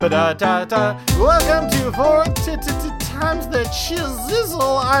Ba-da-da-da. Welcome to Four Times the Chizzle.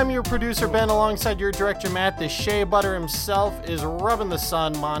 I'm your producer, Ben, alongside your director, Matt. The shea butter himself is rubbing the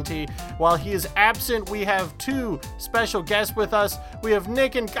sun, Monty. While he is absent, we have two special guests with us. We have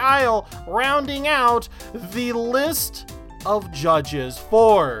Nick and Kyle rounding out the list of judges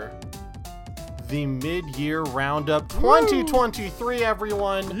for the mid-year Roundup 2023,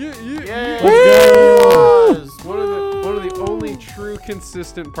 everyone. Let's go. One of the only true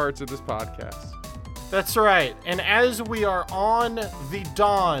consistent parts of this podcast. That's right. And as we are on the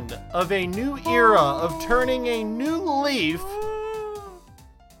dawn of a new era of turning a new leaf,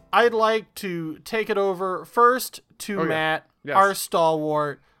 I'd like to take it over first to Matt, our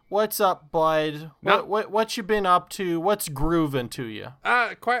stalwart. What's up, bud? What you been up to? What's grooving to you?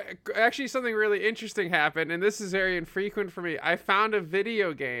 Actually, something really interesting happened, and this is very infrequent for me. I found a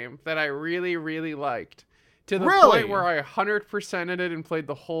video game that I really, really liked, to the point where I 100%ed it and played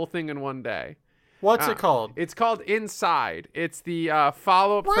the whole thing in one day. What's it called? It's called Inside. It's the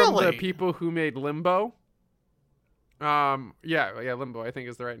follow-up from the people who made Limbo. Limbo, I think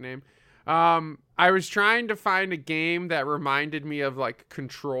is the right name. I was trying to find a game that reminded me of like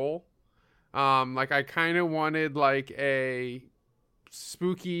Control. I kind of wanted like a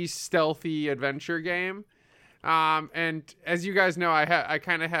spooky, stealthy adventure game. And as you guys know, I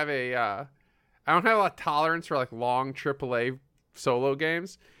kind of have I don't have a lot of tolerance for like long AAA solo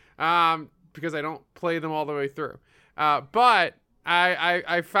games, because I don't play them all the way through. But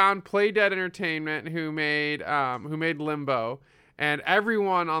I found Playdead Entertainment who made Limbo. And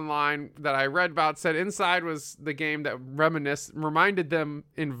everyone online that I read about said Inside was the game that reminded them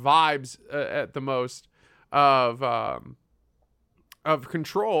in vibes at the most of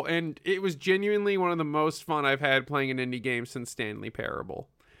Control. And it was genuinely one of the most fun I've had playing an indie game since Stanley Parable.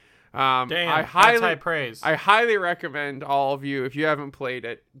 Damn, that's high praise. I highly recommend all of you, if you haven't played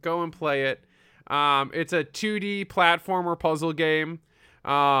it, go and play it. It's a 2D platformer puzzle game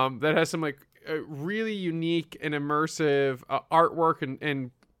that has some like really unique and immersive artwork, and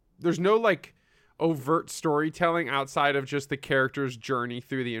there's no like overt storytelling outside of just the character's journey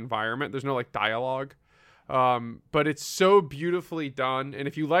through the environment. There's no like dialogue, but it's so beautifully done. And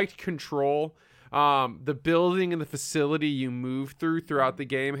if you liked Control, the building and the facility you move throughout the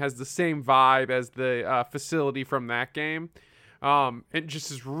game has the same vibe as the facility from that game. And just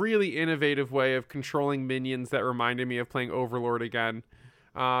this really innovative way of controlling minions that reminded me of playing Overlord again.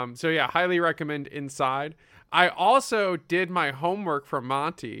 Highly recommend Inside. I also did my homework for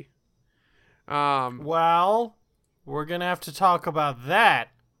Monty. Well, we're going to have to talk about that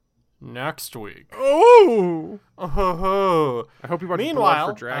next week. Oh! I hope you watch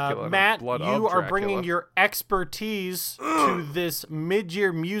Blood for Dracula. Matt, you are bringing your expertise to this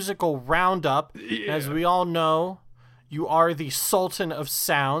mid-year musical roundup. Yeah. As we all know, you are the Sultan of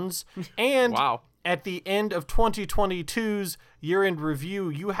Sounds. And wow. At the end of 2022's year-end review,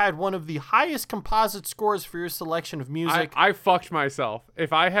 you had one of the highest composite scores for your selection of music. I fucked myself.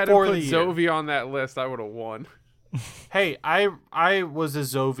 If I hadn't put Zovi on that list, I would have won. Hey, I was a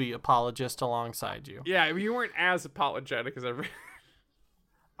Zovi apologist alongside you. Yeah, you weren't as apologetic as every...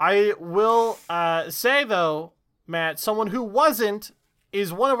 I will say, though, Matt, someone who wasn't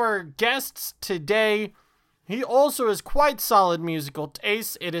is one of our guests today. He also has quite solid musical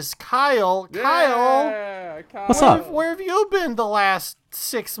taste. It is Kyle. Yeah, Kyle. What's up? Where have you been the last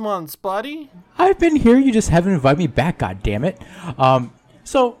 6 months, buddy? I've been here. You just haven't invited me back, goddammit.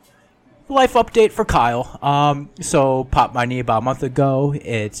 So, life update for Kyle. So, popped my knee about a month ago.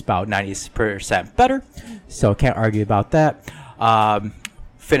 It's about 90% better. So, can't argue about that.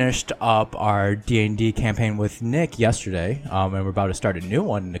 Finished up our D&D campaign with Nick yesterday. And we're about to start a new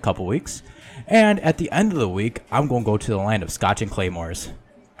one in a couple weeks. And at the end of the week, I'm going to go to the land of Scotch and Claymores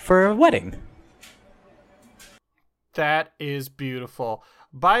for a wedding. That is beautiful.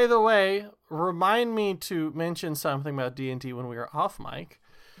 By the way, remind me to mention something about D&D when we are off mic.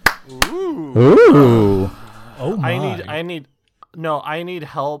 Ooh. Oh my. I need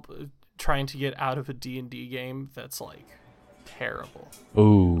help trying to get out of a D&D game that's like terrible.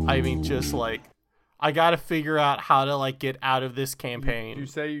 Ooh. I mean, just like I gotta figure out how to like get out of this campaign. You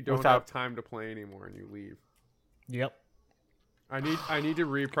say you don't have time to play anymore and you leave. Yep. I need to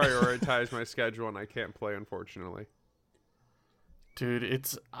reprioritize my schedule and I can't play, unfortunately. Dude,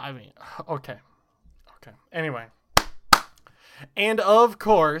 okay. Anyway. And of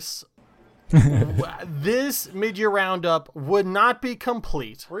course, this mid-year roundup would not be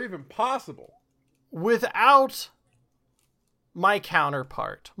complete or even possible without my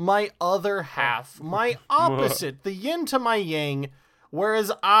counterpart, my other half, my opposite, the yin to my yang.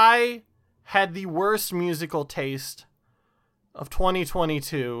 Whereas I had the worst musical taste, of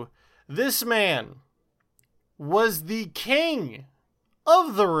 2022, this man was the king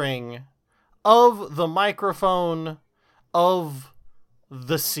of the ring, of the microphone, of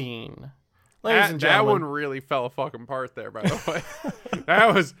the scene. Ladies and that gentlemen. one really fell fucking apart there, by the way.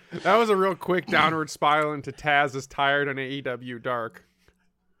 that was a real quick downward spiral into Taz is tired on AEW Dark.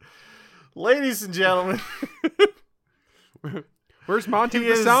 Ladies and gentlemen. Where's Monty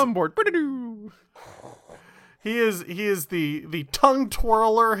with the soundboard? Ba-da-doo. He is the tongue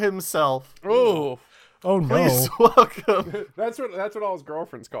twirler himself. Oh. Oh no! Please welcome. That's what all his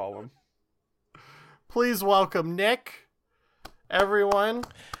girlfriends call him. Please welcome Nick, everyone.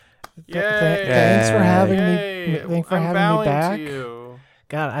 Thanks for having Yay. me. Thanks for I'm having bowing me back. to you.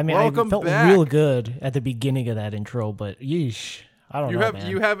 God, I mean, Welcome I felt back. real good at the beginning of that intro, but yeesh, I don't know, man.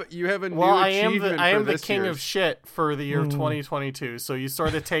 You have a new Well, achievement I am for the this king year's. of shit for the year 2022. So you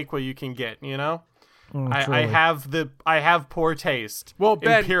sort of take what you can get, you know. I truly. have poor taste. Well,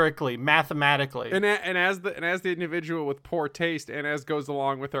 Ben, empirically, mathematically. And as the individual with poor taste, and as goes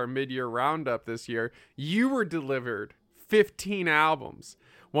along with our mid-year roundup this year, you were delivered 15 albums.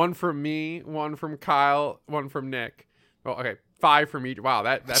 One from me, one from Kyle, one from Nick. Well, okay, 5 from each. Wow,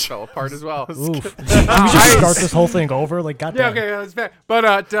 that fell apart as well. Oof. We should start this whole thing over. Like, Yeah, goddamn. okay, that's fair. But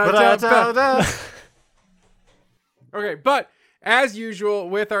okay, but as usual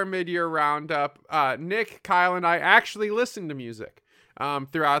with our mid-year roundup, Nick, Kyle, and I actually listen to music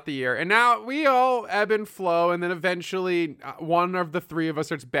throughout the year. And now we all ebb and flow, and then eventually one of the three of us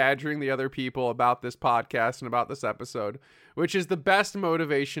starts badgering the other people about this podcast and about this episode, which is the best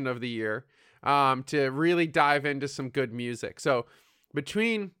motivation of the year, to really dive into some good music. So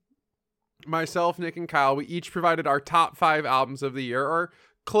between myself, Nick, and Kyle, we each provided our top 5 albums of the year, or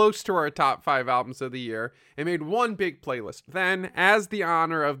close to our top 5 albums of the year, and made one big playlist. Then, as the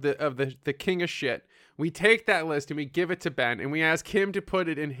honor of the king of shit, we take that list and we give it to Ben, and we ask him to put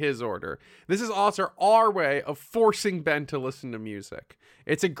it in his order. This is also our way of forcing Ben to listen to music.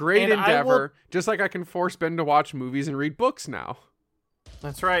 It's a great endeavor, just like I can force Ben to watch movies and read books now.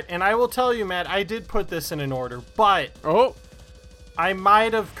 That's right. And I will tell you, Matt, I did put this in an order, but I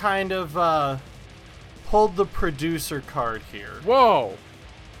might have kind of pulled the producer card here. Whoa.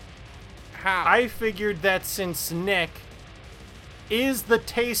 How? I figured that since Nick is the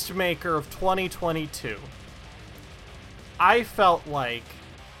tastemaker of 2022, I felt like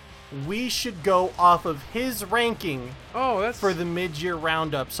we should go off of his ranking for the mid-year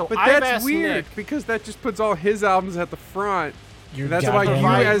roundup. So But I've that's asked weird, Nick, because that just puts all his albums at the front. You're That's why you,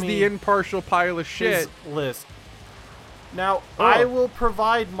 goddamn as right. the impartial pile of shit. his list. Now, I will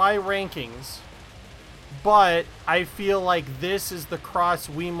provide my rankings, but I feel like this is the cross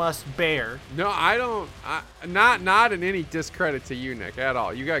we must bear. No, I don't. Not in any discredit to you, Nick, at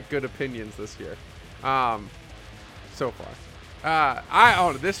all. You got good opinions this year, so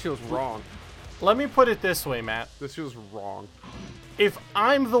far. This feels wrong. Let me put it this way, Matt. This feels wrong. If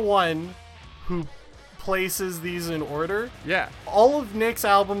I'm the one who places these in order, Yeah. all of Nick's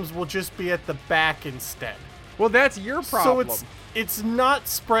albums will just be at the back instead. Well, that's your problem. So it's not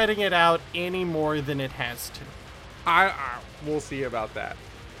spreading it out any more than it has to. We'll see about that.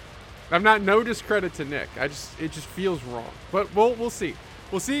 I'm not no discredit to Nick. It just feels wrong. But we'll see.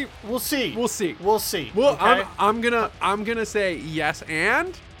 We'll see. We'll see. We'll see. We'll see. Well, okay? I'm gonna say yes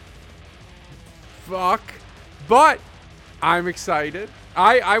and fuck, but I'm excited.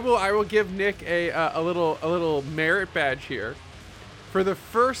 I will give Nick a little merit badge here. For the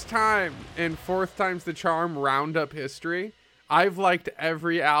first time in Fourth Time's the Charm Roundup history, I've liked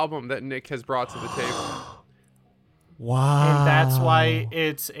every album that Nick has brought to the table. Wow. And that's why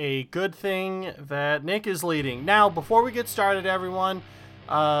it's a good thing that Nick is leading. Now, before we get started, everyone,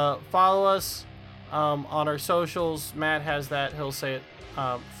 follow us on our socials. Matt has that. He'll say it.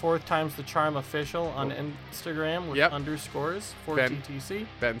 Fourth Time's the Charm Official on Instagram with underscores for TTC.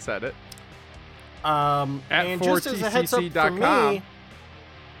 Ben said it. And just as a heads up for me,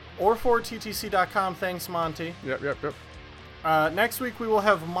 or for TTC.com, thanks, Monty. Yep. Next week we will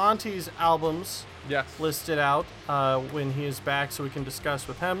have Monty's albums listed out when he is back, so we can discuss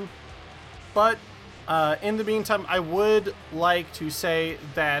with him. But in the meantime, I would like to say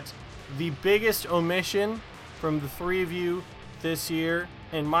that the biggest omission from the three of you this year,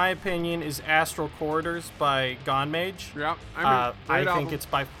 in my opinion, is Astral Corridors by Gone Mage. Yeah, I think it's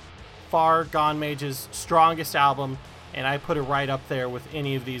by far Gone Mage's strongest album, and I put it right up there with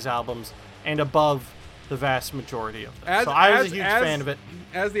any of these albums and above the vast majority of them. So I was a huge fan of it.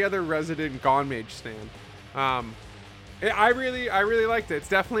 As the other resident Gone Mage stan, I really liked it. It's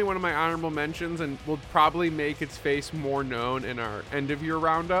definitely one of my honorable mentions, and will probably make its face more known in our end of year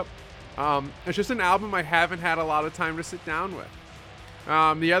roundup. It's just an album I haven't had a lot of time to sit down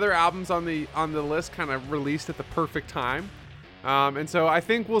with. The other albums on the list kind of released at the perfect time. And so I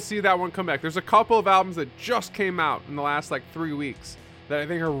think we'll see that one come back. There's a couple of albums that just came out in the last 3 weeks that I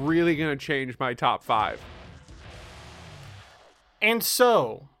think are really going to change my top 5. And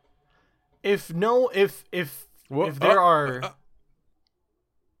so, if there are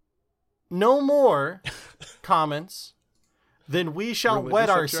no more comments, then we shall wed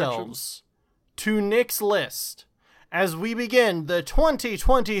ourselves to Nick's list as we begin the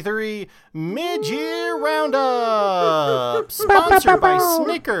 2023 Mid-Year Roundup, sponsored by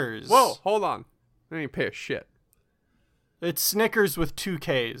Snickers. Whoa, hold on. I didn't pay a shit. It's Snickers with 2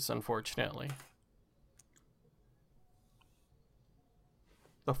 Ks, unfortunately.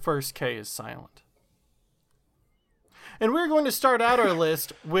 The first K is silent. And we're going to start out our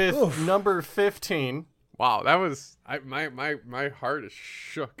list with number 15. Wow, that was my heart is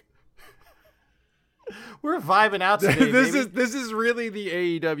shook. We're vibing out today. This is really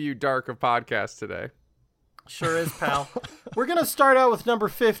the AEW dark of podcasts today. Sure is, pal. We're gonna start out with number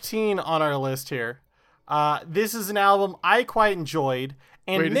 15 on our list here. This is an album I quite enjoyed,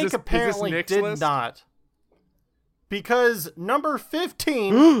 and Wait, Nick apparently Nick's did list? not. Because number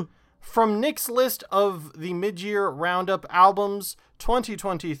 15 from Nick's list of the mid-year roundup albums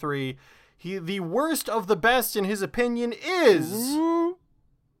 2023, the worst of the best in his opinion is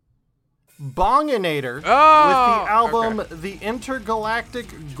Bonginator with the album The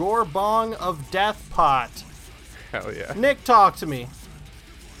Intergalactic Gore Bong of Death Pot. Hell yeah. Nick, talk to me.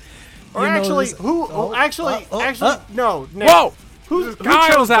 Or actually, no, Nick. Whoa! Who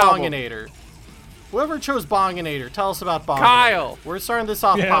Kyle's chose album. Bonginator? Whoever chose Bonginator, tell us about Bonginator. Kyle. We're starting this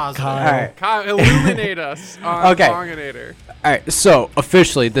off positive. Kyle, illuminate us on Okay. Bonginator. All right, so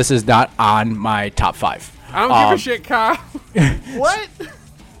officially, this is not on my top 5. I don't give a shit, Kyle. What?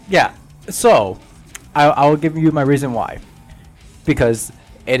 Yeah, so I will give you my reason why. Because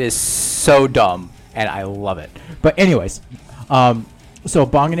it is so dumb, and I love it. But anyways, so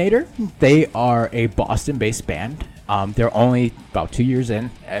Bonginator, they are a Boston-based band. They're only about 2 years in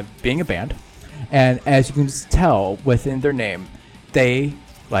being a band. And as you can tell within their name, they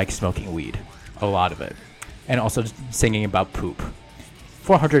like smoking weed, a lot of it. And also singing about poop.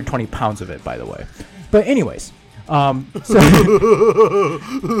 420 pounds of it, by the way. But anyways, no,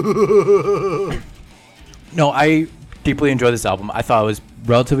 I deeply enjoy this album. I thought it was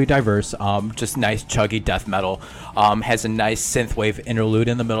relatively diverse, just nice chuggy death metal. Has a nice synthwave interlude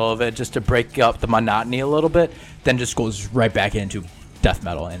in the middle of it just to break up the monotony a little bit, then just goes right back into death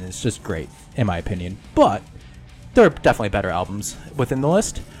metal, and it's just great in my opinion. But there are definitely better albums within the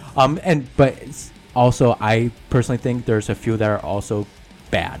list. But it's also, I personally think there's a few that are also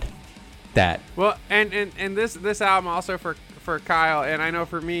bad. Well, and this album also for Kyle, and I know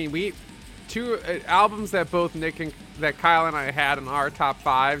for me, we two albums that both Nick and that Kyle and I had in our top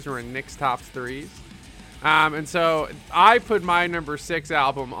 5s were in Nick's top 3s. And so I put my number 6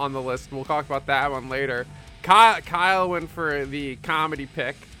 album on the list, and we'll talk about that one later. Kyle went for the comedy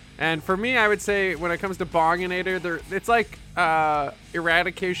pick. And for me, I would say when it comes to Bonginator, it's like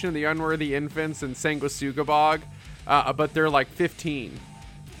Eradication of the Unworthy Infants and Sanguisuga Bog, but they're like 15.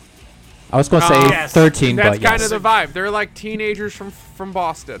 I was going to say 13, that's but yes. kind of the vibe. They're like teenagers from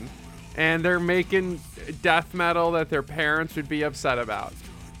Boston, and they're making death metal that their parents would be upset about.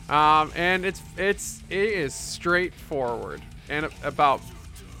 And it is straightforward and about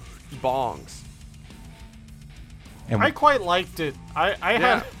bongs. I quite liked it. I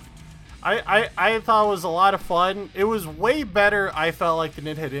thought it was a lot of fun. It was way better, I felt like, than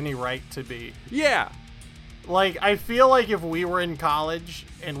it had any right to be. Yeah. Like, I feel like if we were in college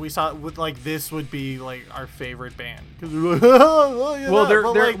and we saw it, like, this would be like our favorite band. When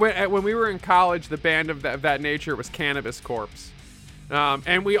we were in college, the band of that nature was Cannabis Corpse,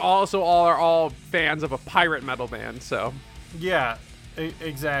 and we also are all fans of a pirate metal band. So yeah,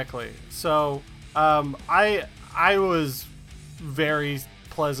 exactly. So I was very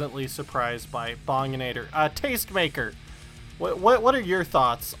pleasantly surprised by Bonginator. Tastemaker, what are your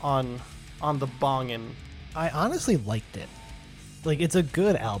thoughts on the Bongin? I honestly liked it. Like, it's a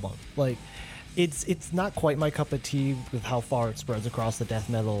good album. Like, it's not quite my cup of tea with how far it spreads across the death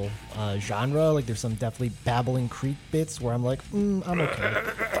metal genre. Like, there's some definitely Babbling Creek bits where I'm like, I'm okay.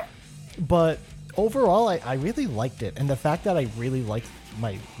 But overall, I really liked it. And the fact that I really liked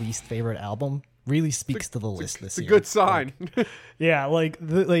my least favorite album really speaks to the list this year. It's a good sign. Like, yeah, like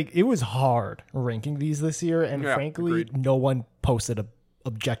it was hard ranking these this year, and frankly, agreed. no one posted a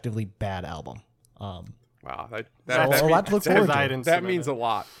objectively bad album. Wow, a lot to look forward to. That means a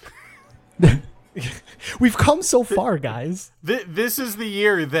lot. We've come so far, guys. This is the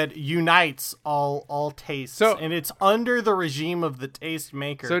year that unites all tastes, So- and it's under the regime of the taste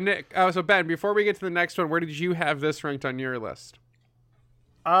maker. So Nick, so Ben, before we get to the next one, where did you have this ranked on your list?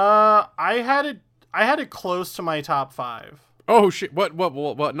 I had it close to my top 5. Oh shit!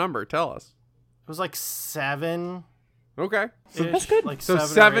 What number? Tell us. It was like 7. Okay. So, That's good. Like so 7,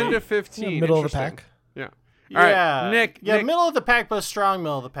 7 or to 8. 15. Middle of the Interesting. pack. Yeah. Yeah, All right, Nick. Yeah, Nick, middle of the pack, but strong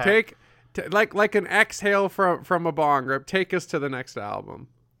middle of the pack. like an exhale from a bong rip. Take us to the next album.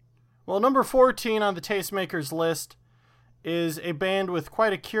 Well, number 14 on the Tastemakers list is a band with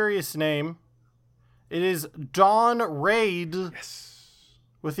quite a curious name. It is Dawn Raid. Yes.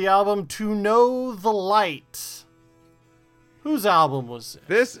 With the album To Know the Light. Whose album was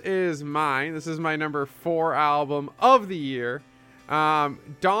this? This is mine. This is my number 4 album of the year.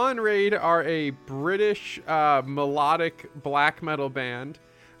 Dawn Raid are a British melodic black metal band.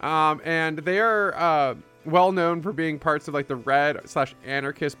 And they are well known for being parts of like the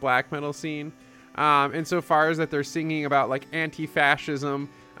red/anarchist black metal scene. Insofar as that they're singing about like anti-fascism,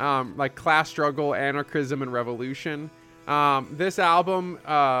 like class struggle, anarchism, and revolution. This album,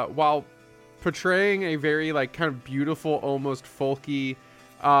 while portraying a very like kind of beautiful, almost folky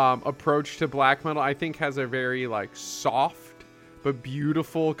approach to black metal, I think has a very like soft but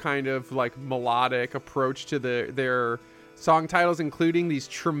beautiful kind of like melodic approach to their song titles, including these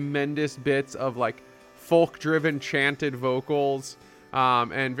tremendous bits of like folk-driven chanted vocals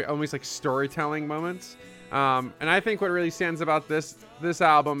and almost like storytelling moments. And I think what really stands about this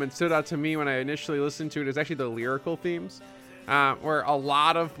album and stood out to me when I initially listened to it is actually the lyrical themes, where a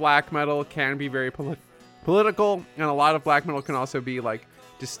lot of black metal can be very political, and a lot of black metal can also be like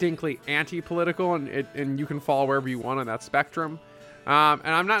distinctly anti-political, and you can fall wherever you want on that spectrum. And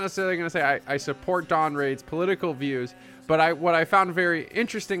I'm not necessarily going to say I support Dawn Raid's political views, but what I found very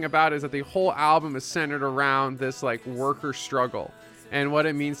interesting about it is that the whole album is centered around this like worker struggle and what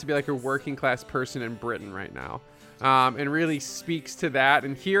it means to be like a working class person in Britain right now. And really speaks to that,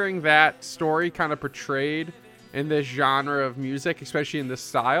 and hearing that story kind of portrayed in this genre of music, especially in this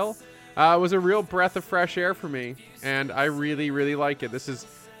style, was a real breath of fresh air for me, and I really, really like it. This is,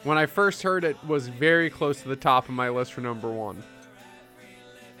 when I first heard it, was very close to the top of my list for number 1.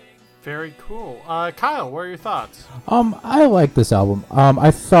 Very cool. Kyle, what are your thoughts? I like this album.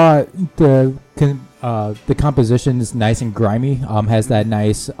 I thought the composition is nice and grimy. Has that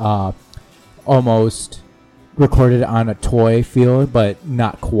nice, almost recorded on a toy feel, but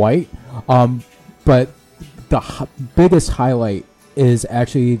not quite. But the biggest highlight is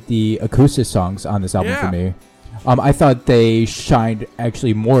actually the acoustic songs on this album for me. I thought they shined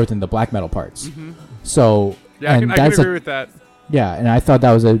actually more than the black metal parts. Mm-hmm. So yeah, I can agree with that. Yeah, and I thought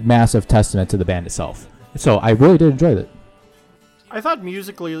that was a massive testament to the band itself. So I really did enjoy it. I thought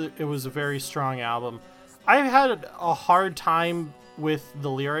musically it was a very strong album. I had a hard time with the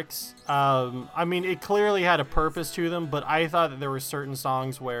lyrics. I mean, it clearly had a purpose to them, but I thought that there were certain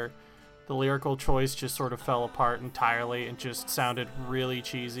songs where the lyrical choice just sort of fell apart entirely and just sounded really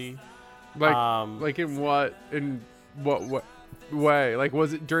cheesy. Like in what way? Like,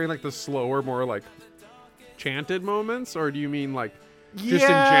 was it during like the slower, more like chanted moments, or do you mean like just in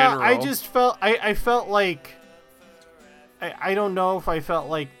general? I just felt I felt like I don't know if I felt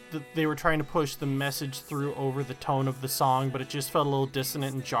like they were trying to push the message through over the tone of the song, but it just felt a little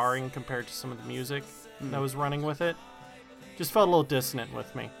dissonant and jarring compared to some of the music that was running with it. Just felt a little dissonant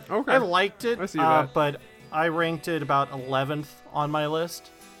with me. Okay, I liked it, I see that. But I ranked it about 11th on my list.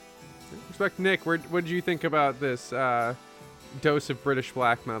 Respect, Nick. What did you think about this dose of British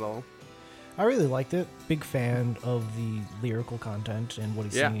black metal? I really liked it. Big fan of the lyrical content and what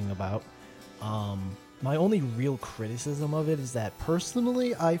he's singing about. My only real criticism of it is that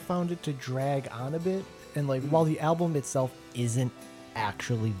personally I found it to drag on a bit. And like while the album itself isn't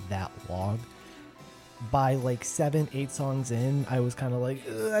actually that long, by like 7-8 songs in, I was kind of like,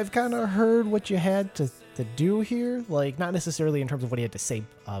 I've kind of heard what you had to do here. Like not necessarily in terms of what he had to say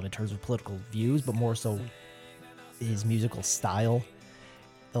in terms of political views, but more so his musical style.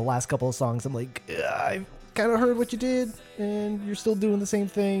 The last couple of songs, I'm like, I've kind of heard what you did, and you're still doing the same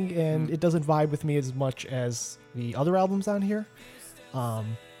thing, and it doesn't vibe with me as much as the other albums on here.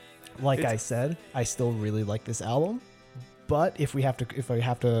 I said, I still really like this album, but if I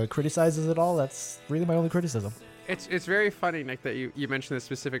have to criticize it at all, that's really my only criticism. It's very funny, Nick, that you mentioned this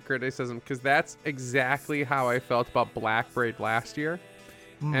specific criticism, because that's exactly how I felt about Black Braid last year.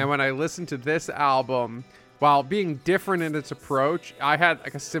 And when I listened to this album, while being different in its approach, I had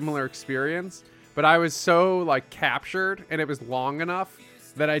like a similar experience, but I was so like captured, and it was long enough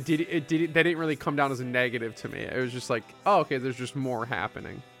that they didn't really come down as a negative to me. It was just like, oh, okay, there's just more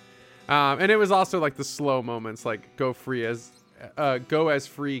happening. And it was also like the slow moments, like go as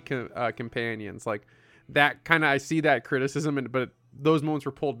free companions, like that kind of, I see that criticism, but those moments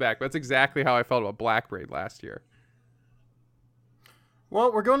were pulled back. That's exactly how I felt about Black Braid last year.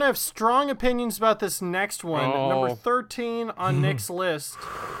 Well, we're going to have strong opinions about this next one. Number 13 on Nick's list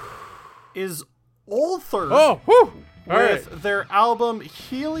is Ulthur. Oh, whew. With their album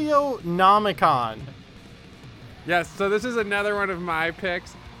Helionomicon. Yes, so this is another one of my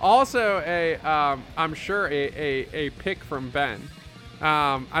picks. Also I'm sure a pick from Ben.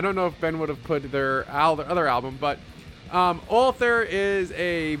 I don't know if Ben would have put their other album, but Ulthur is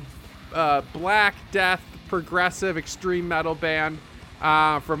a Black Death progressive extreme metal band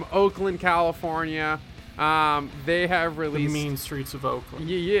from Oakland, California. They have released the mean streets of Oakland.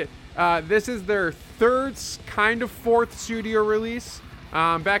 Yeah. This is their third, kind of fourth studio release.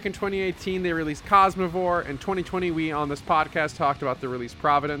 Back in 2018, they released Cosmivore. In 2020, we on this podcast talked about the release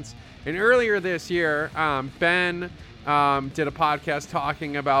Providence. And earlier this year, Ben did a podcast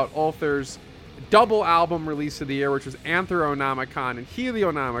talking about Ulthur's double album release of the year, which was Anthronomicon and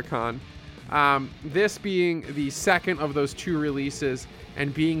Helionomicon. This being the second of those two releases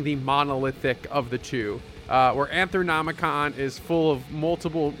and being the monolithic of the two. Where Anthronomicon is full of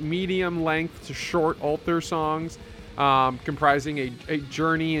multiple medium length to short Ulthur songs, comprising a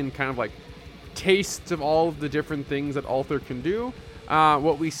journey and kind of like tastes of all of the different things that Ulthur can do.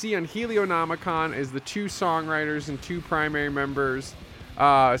 What we see on Helionomicon is the two songwriters and two primary members,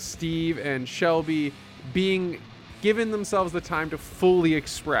 Steve and Shelby, being given themselves the time to fully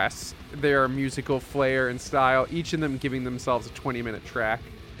express their musical flair and style, each of them giving themselves a 20-minute track.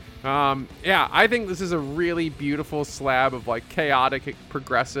 I think this is a really beautiful slab of like chaotic,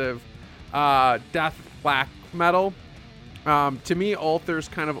 progressive, death black metal. To me, Ulthur's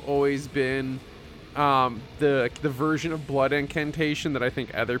kind of always been the version of Blood Incantation that I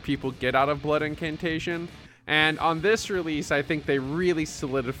think other people get out of Blood Incantation. And on this release, I think they really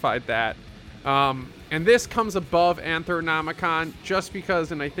solidified that. And this comes above Anthronomicon just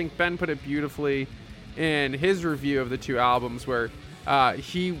because, and I think Ben put it beautifully in his review of the two albums, where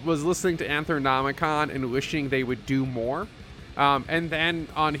he was listening to Anthronomicon and wishing they would do more. And then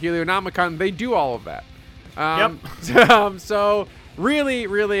on Helionomicon, they do all of that. So really,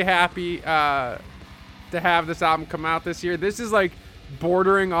 really happy to have this album come out this year. This is like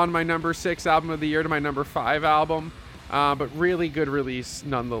bordering on my number 6 album of the year to my number 5 album, but really good release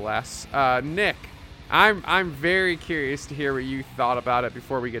nonetheless. Nick, I'm very curious to hear what you thought about it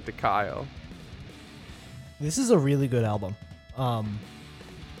before we get to Kyle. This is a really good album.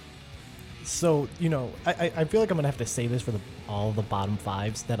 So, I feel like I'm going to have to say this for all the bottom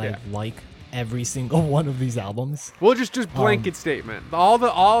 5s that I like every single one of these albums. Well, just blanket statement. All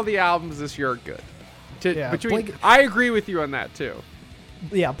the albums this year are good. I agree with you on that too.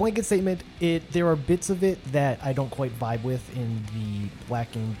 Yeah, blanket statement. There are bits of it that I don't quite vibe with in the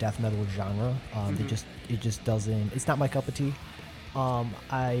black and death metal genre. It just doesn't. It's not my cup of tea.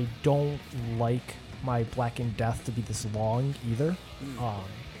 I don't like my black and death to be this long either.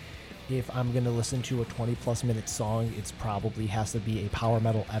 If I'm gonna listen to a 20+ minute song, it's probably has to be a power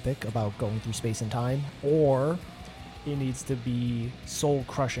metal epic about going through space and time, or it needs to be soul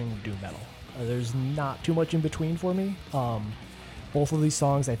crushing doom metal. There's not too much in between for me. Both of these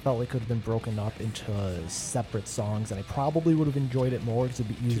songs I felt like could have been broken up into separate songs, and I probably would have enjoyed it more because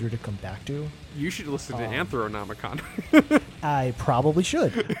it'd be easier to come back to. You should listen to Anthronomicon. I probably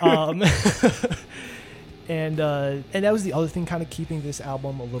should. And that was the other thing kind of keeping this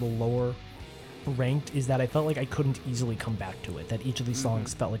album a little lower ranked, is that I felt like I couldn't easily come back to it, that each of these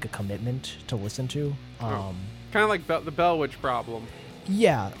songs felt like a commitment to listen to. Kind of like the Bell Witch problem.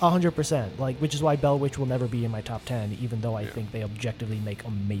 Yeah, 100%. Which is why Bell Witch will never be in my top 10, even though I think they objectively make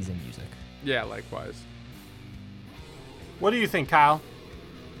amazing music. Yeah, likewise. What do you think, Kyle?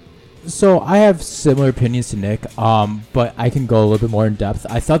 So I have similar opinions to Nick, but I can go a little bit more in depth.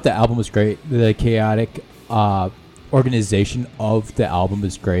 I thought the album was great. The chaotic organization of the album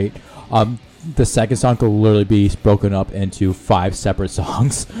is great. The second song could literally be broken up into 5 separate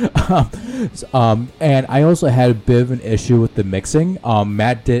songs. And I also had a bit of an issue with the mixing.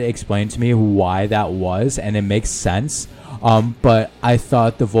 Matt did explain to me why that was, and it makes sense. But I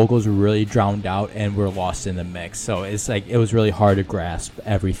thought the vocals were really drowned out and were lost in the mix. So it's like it was really hard to grasp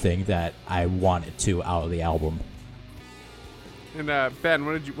everything that I wanted to out of the album. And Ben,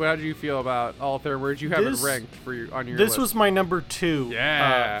 how did you feel about Ulthur? Where did you have it ranked on your list? This was my number 2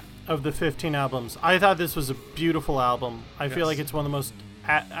 of the 15 albums. I thought this was a beautiful album. I feel like it's one of the most...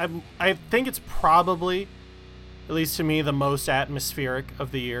 I think it's probably, at least to me, the most atmospheric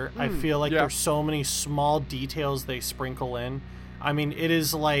of the year. I feel like there's so many small details they sprinkle in. I mean, it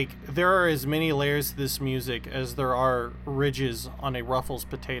is like there are as many layers to this music as there are ridges on a Ruffles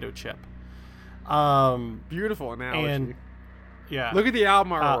potato chip. Beautiful analogy. And yeah, Look at the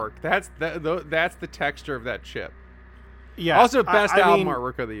album artwork. That's the texture of that chip. yeah. Also, best album mean,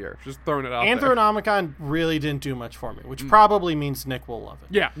 artwork of the year. Just throwing it out there. Anthronomicon really didn't do much for me, which probably means Nick will love it.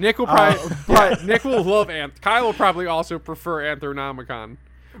 Yeah, Nick will probably. But Nick will love Kyle will probably also prefer Anthronomicon,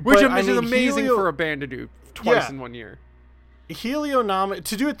 which But, is amazing Helio- for a band to do twice Yeah. in 1 year. To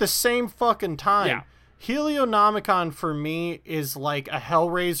do it the same fucking time. Yeah. Helionomicon for me is like a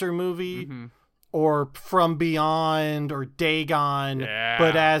Hellraiser movie or From Beyond or Dagon, Yeah.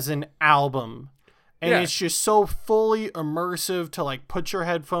 but as an album. And Yeah. it's just so fully immersive to like put your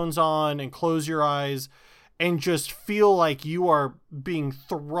headphones on and close your eyes and just feel like you are being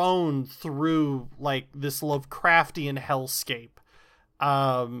thrown through like this Lovecraftian hellscape.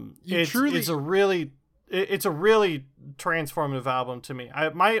 It's a really transformative album to me.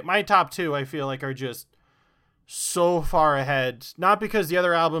 My top two, I feel like, are just so far ahead. Not because the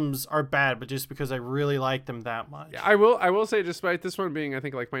other albums are bad, but just because I really like them that much. Yeah, I will say, despite this one being, I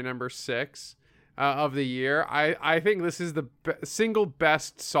think, like my number 6 of the year, I think this is the single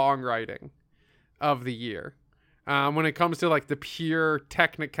best songwriting of the year when it comes to like the pure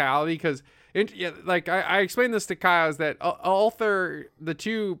technicality. Because I explained this to Kyle, is that the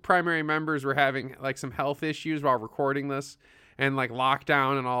two primary members were having like some health issues while recording this, and like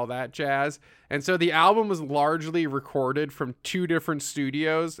lockdown and all that jazz. And so the album was largely recorded from 2 different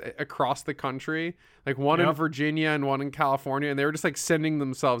studios across the country, like one in Virginia and one in California. And they were just like sending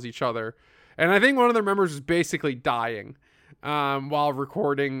themselves each other. And I think one of their members was basically dying while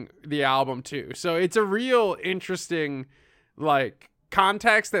recording the album too. So it's a real interesting like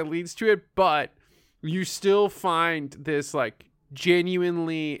context that leads to it, but you still find this like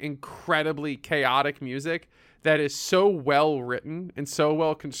genuinely incredibly chaotic music that is so well written and so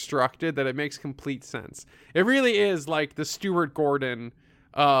well constructed that it makes complete sense. It really is like the Stuart Gordon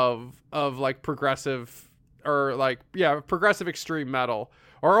of like progressive progressive extreme metal,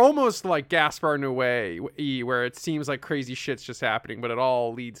 or almost like Gaspar Noé, where it seems like crazy shit's just happening, but it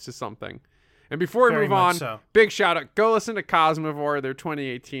all leads to something. And before we Very move on, much so. big shout out, go listen to Cosmivore, their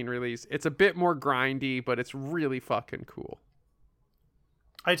 2018 release. It's a bit more grindy, but it's really fucking cool.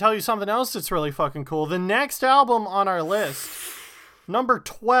 I tell you something else that's really fucking cool. The next album on our list, number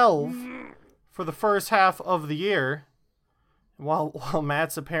 12 for the first half of the year, while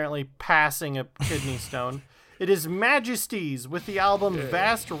Matt's apparently passing a kidney stone, it is Majesties with the album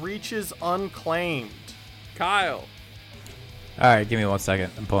Vast Reaches Unclaimed. Kyle. All right, give me 1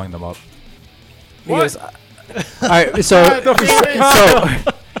 second. I'm pulling them up. What? All right, so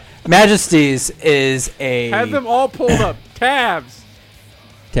Majesties is a Have them all pulled up. Tabs.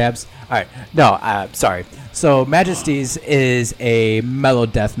 All right, no, sorry. So Majesties is a mellow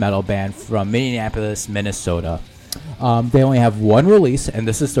death metal band from Minneapolis, Minnesota. They only have one release, and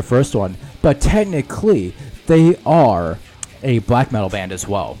this is the first one. But technically, they are a black metal band as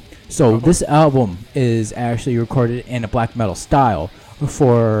well. So this album is actually recorded in a black metal style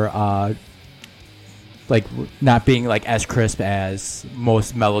for like not being like as crisp as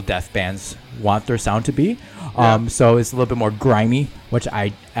most mellow death bands want their sound to be. So it's a little bit more grimy, which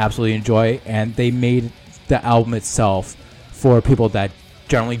I absolutely enjoy. And they made the album itself for people that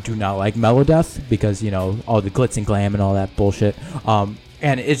generally do not like mellow death, because all the glitz and glam and all that bullshit.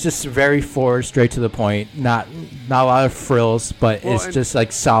 And it's just very forward, straight to the point. Not a lot of frills, but it's just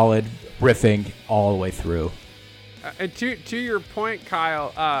like solid riffing all the way through. And to your point,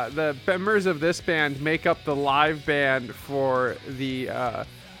 Kyle, the members of this band make up the live band for the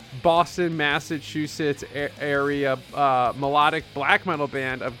Boston, Massachusetts area melodic black metal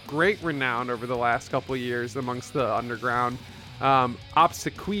band of great renown over the last couple of years amongst the underground,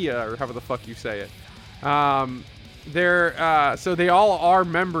 Obsequia, or however the fuck you say it. So they all are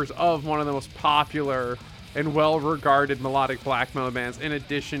members of one of the most popular and well-regarded melodic black metal bands, in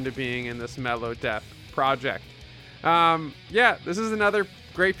addition to being in this mellow death project. This is another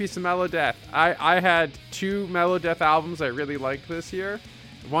great piece of mellow death. I had 2 mellow death albums I really liked this year.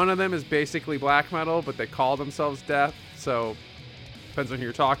 One of them is basically black metal, but they call themselves death, so depends on who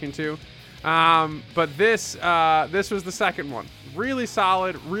you're talking to. But this was the second one. Really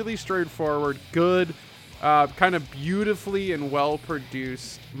solid, really straightforward, good, kind of beautifully and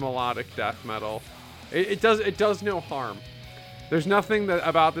well-produced melodic death metal. It does no harm. There's nothing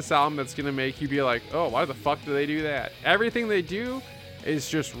about this album that's going to make you be like, oh, why the fuck do they do that? Everything they do is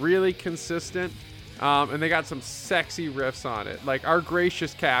just really consistent, and they got some sexy riffs on it. Like, Our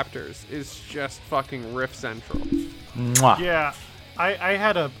Gracious Captors is just fucking riff central. Mwah. Yeah, I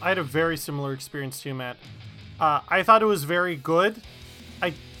had a very similar experience too, Matt. I thought it was very good.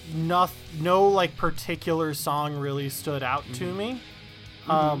 No like particular song really stood out to me.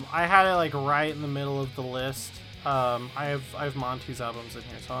 I had it like right in the middle of the list. I have Monty's albums in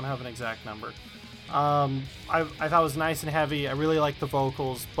here, so I don't have an exact number. I thought it was nice and heavy. I really liked the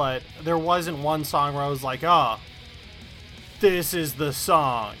vocals, but there wasn't one song where I was like, oh, this is the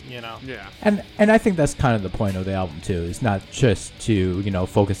song, you know? Yeah. And I think that's kind of the point of the album too. It's not just to,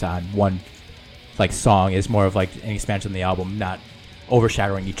 focus on one like song. It's more of like an expansion of the album, not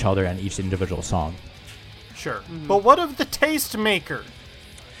overshadowing each other and each individual song. Sure. But what of the Tastemaker?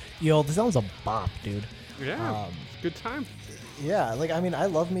 Yo, this album's a bop, dude. Yeah. Good time. Yeah, like, I mean, I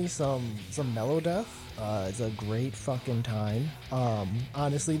love me some Melodeath. It's a great fucking time.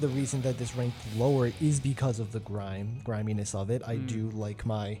 Honestly, the reason that this ranked lower is because of the griminess of it. I do like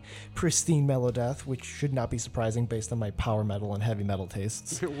my pristine Melodeath, which should not be surprising based on my power metal and heavy metal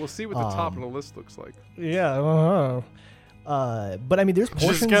tastes. We'll see what the top of the list looks like. Yeah. But I mean, there's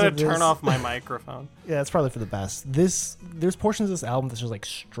portions Just gonna of this... turn off my microphone. Yeah, it's probably for the best. There's portions of this album that's just like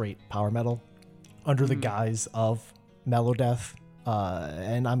straight power metal under the guise of Melodeath.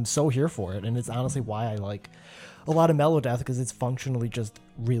 And I'm so here for it, and it's honestly why I like a lot of Melodeath, because it's functionally just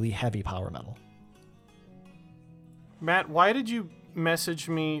really heavy power metal. Matt, why did you message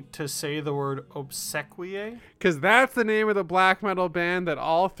me to say the word obsequiae? Because that's the name of the black metal band that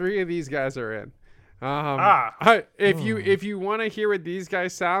all three of these guys are in. If you want to hear what these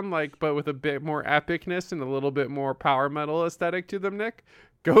guys sound like, but with a bit more epicness and a little bit more power metal aesthetic to them, Nick,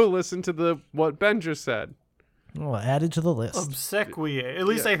 go listen to what Ben just said. Oh, added to the list. Obsequiae. At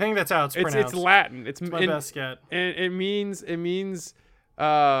least I think that's how it's pronounced. It's Latin. It's my best get. And it means it's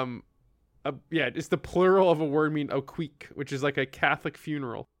the plural of a word mean oquique, which is like a Catholic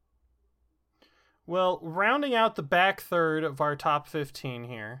funeral. Well, rounding out the back third of our top 15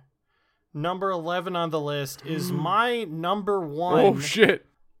 here, number 11 on the list is my number one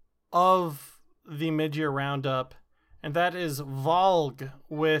of the mid-year roundup, and that is Volg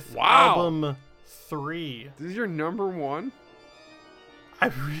with album 3. This is your number one? I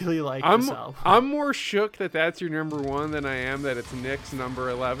really like this album. I'm more shook that that's your number one than I am that it's Nick's number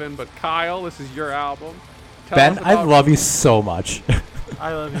 11. But Kyle, this is your album. Ben, I love you so much.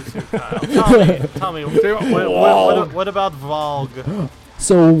 I love you too, Kyle. Tell me, what about Volg?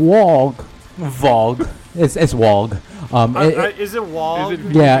 So Volg, it's Volg. Is it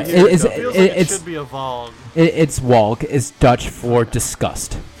Volg? Yeah, it should be a Volg. It's Volg. It's Dutch for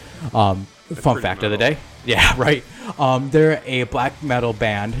disgust. Fun fact of the day. Yeah, right. They're a black metal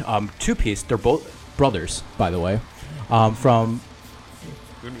band, two-piece. They're both brothers, by the way, from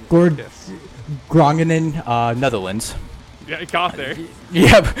Groningen, Netherlands. Yeah, I got there.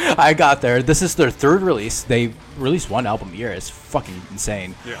 Yep, I got there. This is their third release. They released one album a year. It's fucking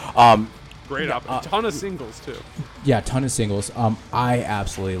insane. Yeah. Great album. A ton of singles, too. Yeah, a ton of singles. I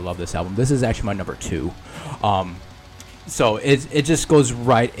absolutely love this album. This is actually my number 2. So it just goes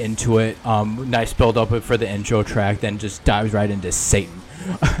right into it. Nice build up for the intro track, then just dives right into Satan.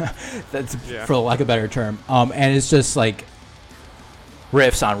 That's for lack of a better term. And it's just like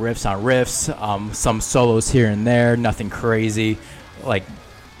riffs on riffs on riffs. Some solos here and there, nothing crazy. Like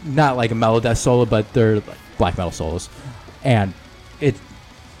not like a Melodeath solo, but they're like black metal solos. And it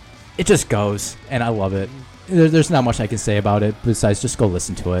just goes, and I love it. There's not much I can say about it besides just go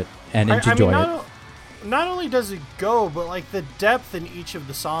listen to it and enjoy it. Not only does it go, but like the depth in each of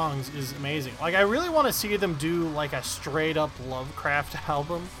the songs is amazing. Like I really want to see them do like a straight up Lovecraft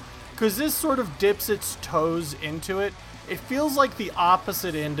album, because this sort of dips its toes into it. It feels like the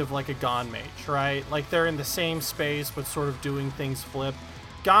opposite end of like a Gone Mage, right? Like they're in the same space but sort of doing things flip.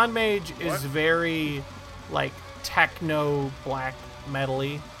 Gone Mage is very like techno black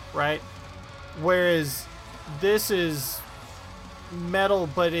metal-y, right? Whereas this is metal,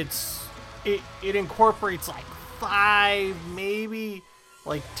 but it incorporates like 5, maybe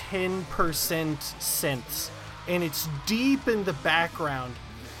like 10% synths, and it's deep in the background,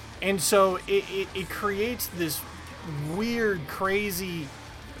 and so it creates this weird, crazy,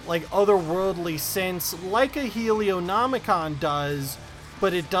 like otherworldly sense, like a Helionomicon does,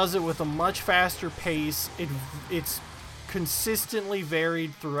 but it does it with a much faster pace. It's consistently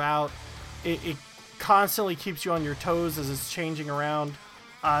varied throughout. It constantly keeps you on your toes as it's changing around.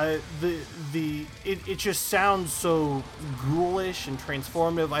 It just sounds so ghoulish and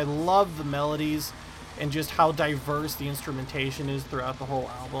transformative. I love the melodies and just how diverse the instrumentation is throughout the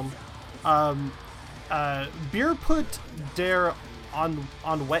whole album. Beer put der on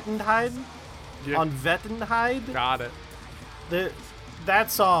Wettenheide. Yeah. On Wettenheide. Got it.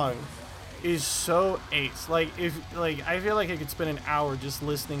 That song is so ace. Like I feel like I could spend an hour just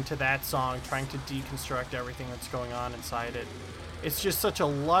listening to that song, trying to deconstruct everything that's going on inside it. It's just such a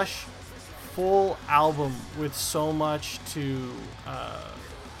lush, full album with so much to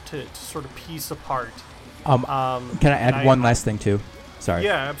sort of piece apart. Can I add one last thing too? Sorry.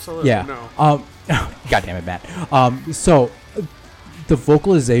 Yeah, absolutely. Yeah. No. God damn it, Matt. So the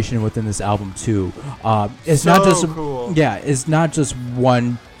vocalization within this album too, is So not just cool. Yeah, it's not just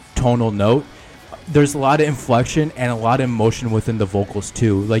one tonal note. There's a lot of inflection and a lot of emotion within the vocals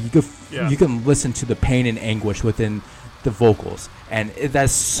too. Like you can listen to the pain and anguish within the vocals, and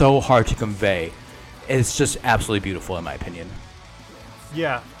that's so hard to convey. It's just absolutely beautiful in my opinion.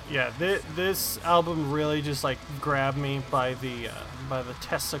 Yeah. This album really just like grabbed me by the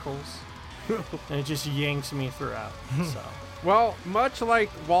testicles, and it just yanked me throughout. So. Well, much like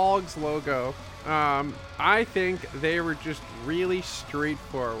Walg's logo, I think they were just really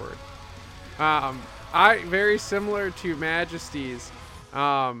straightforward. Very similar to Majesty's.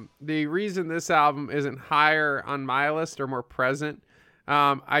 The reason this album isn't higher on my list or more present,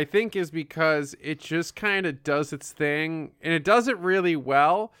 I think, is because it just kind of does its thing, and it does it really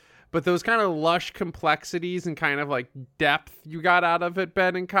well. But those kind of lush complexities and kind of like depth you got out of it,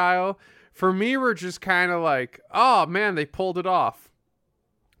 Ben and Kyle, for me were just kind of like, oh man, they pulled it off.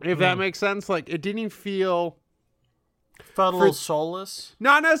 If that makes sense. Like, it didn't feel... Felt a little soulless?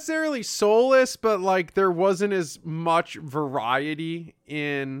 Not necessarily soulless, but like there wasn't as much variety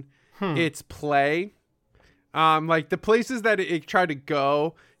in its play. Like the places that it tried to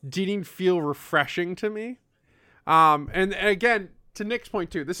go didn't feel refreshing to me. And again, to Nick's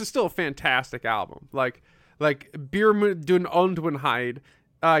point too, this is still a fantastic album. Like Bier doen Onwenheid,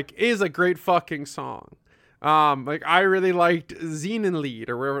 is a great fucking song. Like I really liked Zinnenlied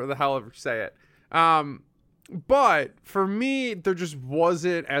or whatever the hell ever say it. But for me, there just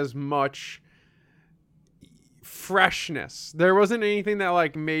wasn't as much freshness. There wasn't anything that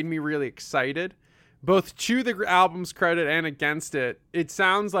like made me really excited. Both to the album's credit and against it, it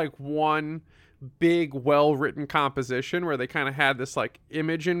sounds like one big, well-written composition where they kind of had this like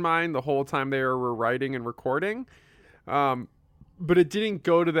image in mind the whole time they were writing and recording. But it didn't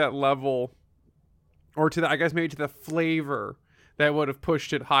go to that level, or to the, I guess maybe to the flavor that would have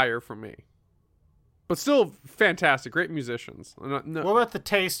pushed it higher for me. But still fantastic, great musicians. What about the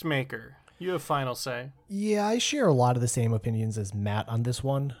tastemaker? You have final say. Yeah, I share a lot of the same opinions as Matt on this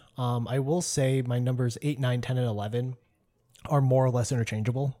one. I will say my numbers 8, 9, 10, and 11 are more or less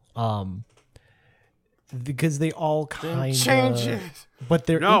interchangeable. Because they all kind of... But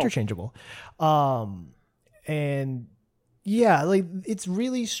they're interchangeable. And yeah, like it's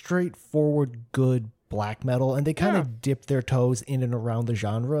really straightforward, good black metal, and they kind of dip their toes in and around the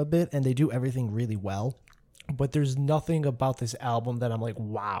genre a bit, and they do everything really well. But there's nothing about this album that I'm like,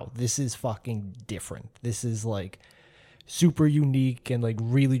 wow, this is fucking different. This is like super unique and like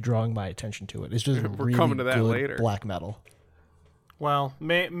really drawing my attention to it. It's just really coming to that good later. Black metal. Well,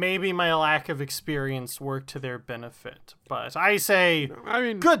 maybe my lack of experience worked to their benefit, but I say,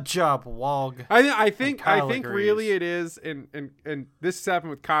 good job, Wog. I think agrees. really it is, and this has happened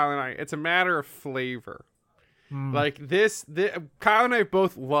with Kyle and I. It's a matter of flavor. Like Kyle and I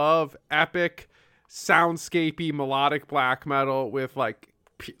both love epic, soundscapey, melodic black metal with like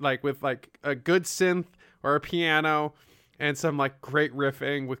a good synth or a piano and some like great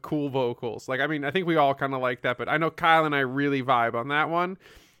riffing with cool vocals. Like, I mean, I think we all kind of like that, but I know Kyle and I really vibe on that one.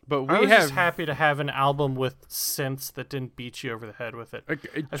 But I was just happy to have an album with synths that didn't beat you over the head with it.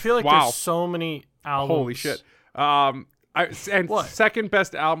 I feel like there's so many albums. Holy shit. Second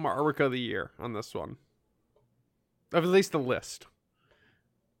best album artwork of the year on this one. Of at least the list.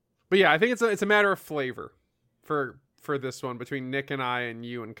 But yeah, I think it's a matter of flavor for this one between Nick and I and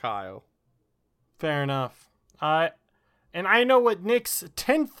you and Kyle. Fair enough. And I know what Nick's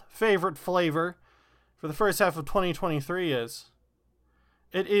 10th favorite flavor for the first half of 2023 is.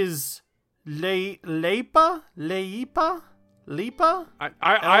 It is Leipa? Leipa? Lipa?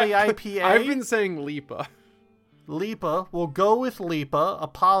 L-E-I-P-A? I've been saying Lipa. Lipa. We'll go with Lipa.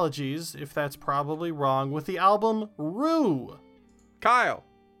 Apologies if that's probably wrong. With the album Rue. Kyle,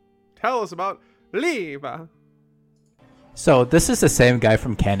 tell us about Lipa. So this is the same guy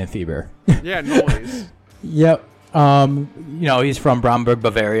from Cannon Fever. Yeah, noise. Yep. He's from Bamberg,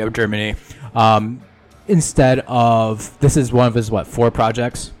 Bavaria, Germany. Instead of, this is one of his 4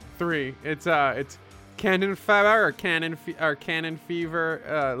 projects? 3. It's Cannon Fever or Cannon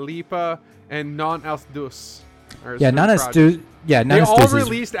Fever, Lipa, and Non als Dus. Yeah, Non als Dus. Yeah, Non als Dus. They all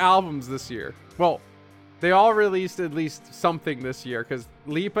released albums this year. Well, they all released at least something this year because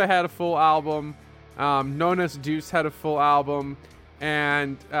Lipa had a full album. Non als Dus had a full album.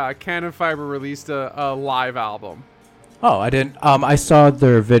 and Cannon Fiber released a live album. Oh, I didn't. I saw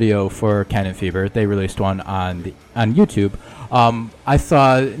their video for Cannon Fever. They released one on YouTube. I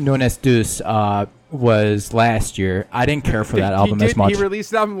thought Known as Deuce was last year. I didn't care for that album as much. He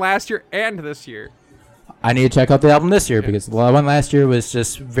released the album last year and this year. I need to check out the album this year because the one last year was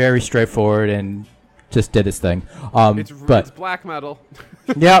just very straightforward and just did its thing. It's black metal.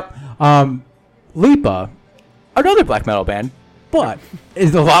 Yep. Lipa, another black metal band, but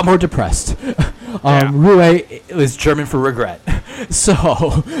is a lot more depressed. Rue was German for regret.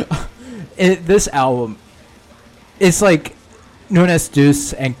 So this album, it's like Known as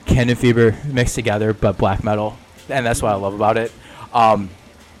Deuce and Cannon Fever mixed together, but black metal, and that's what I love about it.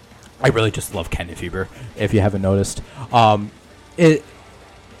 I really just love Cannon Fever, if you haven't noticed. It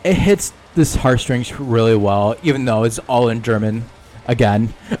hits this heartstrings really well, even though it's all in German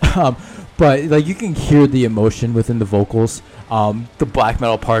again. But like you can hear the emotion within the vocals. The black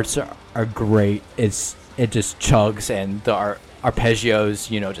metal parts are great. It just chugs, and the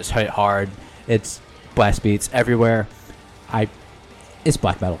arpeggios, just hit hard. It's blast beats everywhere. It's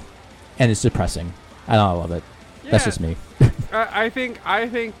black metal, and it's depressing. I love it. Yeah. That's just me. I think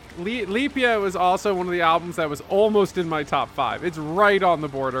Lipia was also one of the albums that was almost in my top 5. It's right on the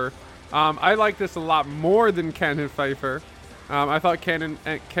border. I like this a lot more than Cannon Pfeiffer. I thought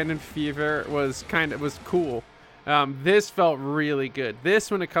Cannon Fever was cool. This felt really good.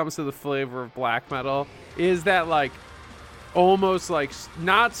 This, when it comes to the flavor of black metal, is that like almost like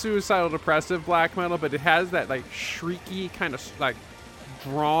not suicidal depressive black metal, but it has that like shrieky kind of like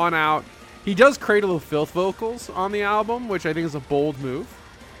drawn out. He does Cradle of Filth vocals on the album, which I think is a bold move.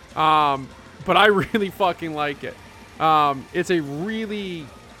 But I really fucking like it. It's a really...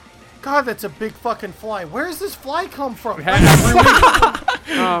 God, that's a big fucking fly. Where does this fly come from? God,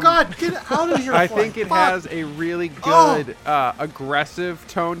 get out of here, I fly. think it has a really good aggressive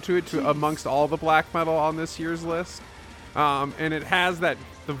tone to it amongst all the black metal on this year's list. And it has that...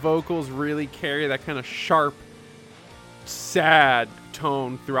 The vocals really carry that kind of sharp, sad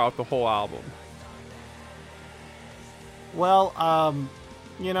tone throughout the whole album. Well,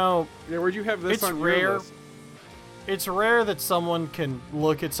 yeah, where'd you have this it's on rare. your list? It's rare that someone can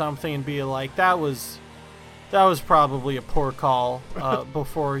look at something and be like, that was probably a poor call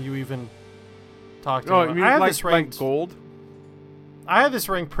before you even talked about it. You mean I had like, this ranked gold? I had this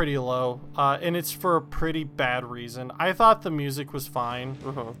ranked pretty low, and it's for a pretty bad reason. I thought the music was fine,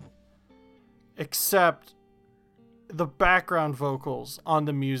 except the background vocals on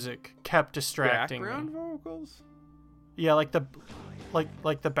the music kept distracting Background me. vocals? Yeah, like the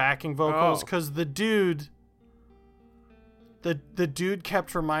backing vocals, because the dude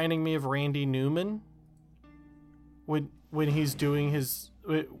kept reminding me of Randy Newman when he's doing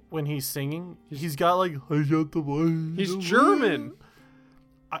when he's singing. He's got like he's German.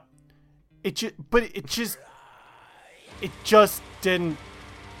 It just didn't.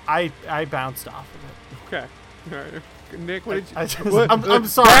 I bounced off of it. Okay. All right. Nick, what did you... I'm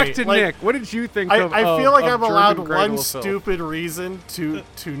sorry. Back to like, Nick. What did you think I feel like of I'm allowed German one Cradle of Filth? stupid reason to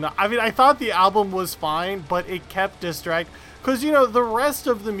not... I mean, I thought the album was fine, but it kept distracting. Because, the rest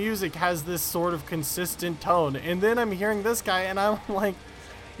of the music has this sort of consistent tone. And then I'm hearing this guy, and I'm like,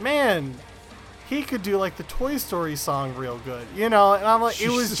 man, he could do, like, the Toy Story song real good. And I'm like,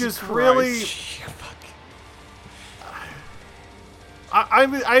 Jesus, it was just Christ. Really...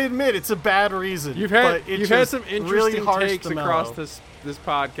 I admit it's a bad reason. You've had some interesting really takes across this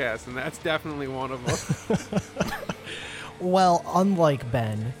podcast, and that's definitely one of them. Well, unlike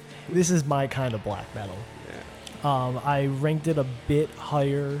Ben, this is my kind of black metal. Yeah. I ranked it a bit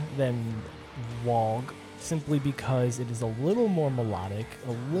higher than Wog, simply because it is a little more melodic,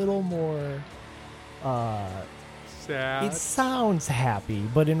 a little more sad. It sounds happy,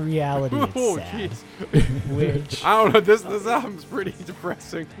 but in reality it's sad. Which I don't know, this album's pretty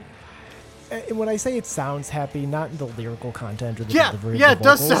depressing. And when I say it sounds happy, not in the lyrical content or the delivery of the it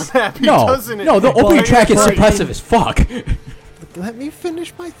does sound happy, no, doesn't it? No, the opening track is suppressive as fuck. Let me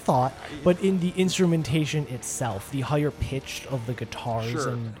finish my thought. But in the instrumentation itself, the higher pitch of the guitars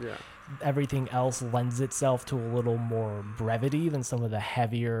and everything else lends itself to a little more brevity than some of the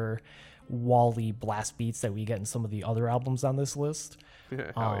heavier wally blast beats that we get in some of the other albums on this list.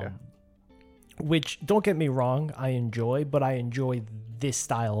 Which, don't get me wrong, I enjoy, but I enjoy this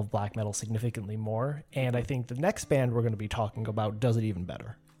style of black metal significantly more, and I think the next band we're going to be talking about does it even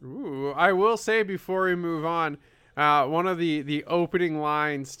better. Ooh, I will say before we move on, one of the opening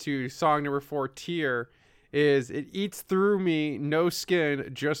lines to song number 4, Tear, is, "It eats through me, no skin,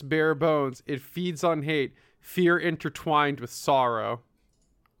 just bare bones. It feeds on hate, fear intertwined with sorrow."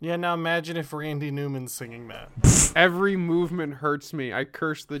 Yeah, now imagine if Randy Newman's singing that. Every movement hurts me. I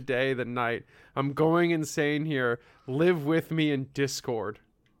curse the day, the night. I'm going insane here. Live with me in discord.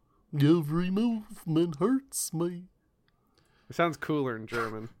 Every movement hurts me. It sounds cooler in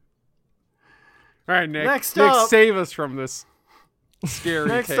German. All right, Nick. Next Nick, up- save us from this scary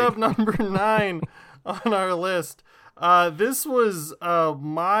Next tape. up, number 9 on our list. This was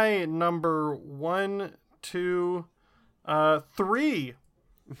my number 1, 2, 3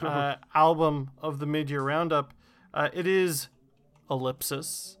 album of the mid-year roundup. It is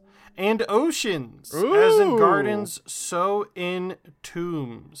Ellipsis and Oceans, as in Ooh. gardens, so in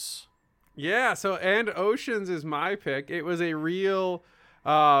tombs. Yeah, so And Oceans is my pick. It was a real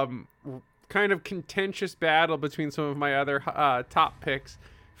kind of contentious battle between some of my other top picks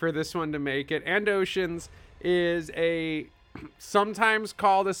for this one to make it. And Oceans is a sometimes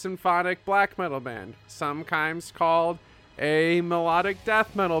called a symphonic black metal band, sometimes called a melodic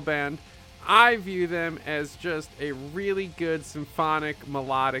death metal band. I view them as just a really good symphonic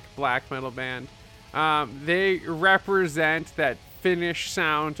melodic black metal band. They represent that Finnish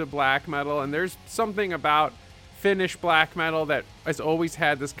sound to black metal, and there's something about Finnish black metal that has always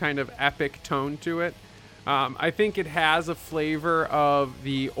had this kind of epic tone to it. I think it has a flavor of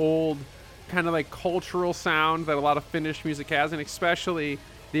the old kind of like cultural sound that a lot of Finnish music has, and especially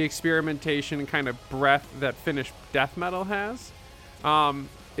the experimentation and kind of breath that Finnish death metal has.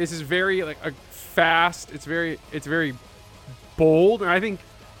 This is very like a fast. It's very bold, and I think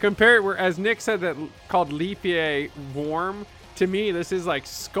compare it where, as Nick said, that called Lipier warm. To me, this is like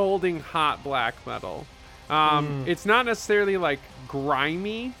scalding hot black metal. It's not necessarily like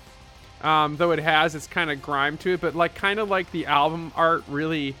grimy, though it has its kind of grime to it, but like kind of like the album art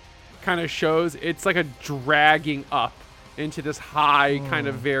really kind of shows, it's like a dragging up into this high kind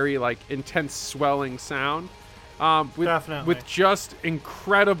of very like intense swelling sound. Definitely. With just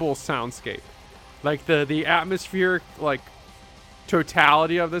incredible soundscape, like the atmospheric like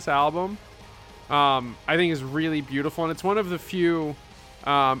totality of this album. I think is really beautiful, and it's one of the few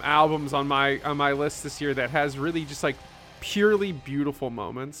albums on my list this year that has really just like purely beautiful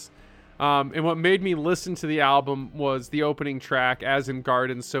moments. And what made me listen to the album was the opening track, As in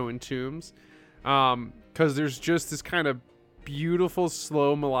Gardens, So in Tombs, because there's just this kind of beautiful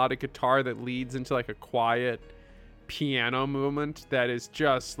slow melodic guitar that leads into like a quiet piano moment that is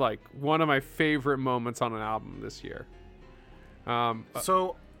just like one of my favorite moments on an album this year.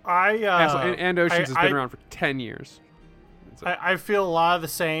 So And Oceans has been around for 10 years. I feel a lot of the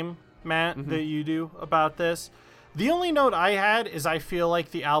same, Matt, that you do about this. The only note I had is I feel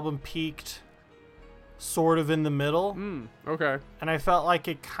like the album peaked sort of in the middle. Okay. And I felt like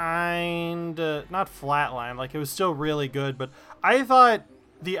it kind of, not flatlined, like it was still really good, but I thought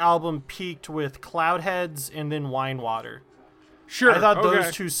the album peaked with Cloudheads and then Wine Water. Sure. I thought okay.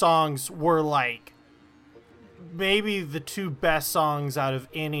 those two songs were like maybe the two best songs out of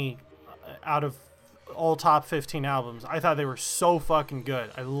all top 15 albums. I thought they were so fucking good.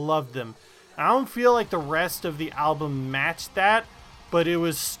 I loved them. I don't feel like the rest of the album matched that, but it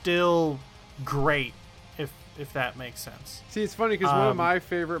was still great, if that makes sense. See, it's funny because one of my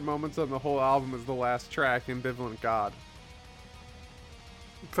favorite moments on the whole album is the last track, Ambivalent God.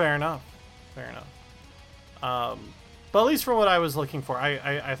 Fair enough. But at least for what I was looking for,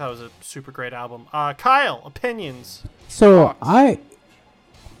 I thought it was a super great album. Kyle, opinions. So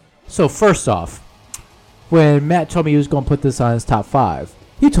first off, when Matt told me he was going to put this on his top 5,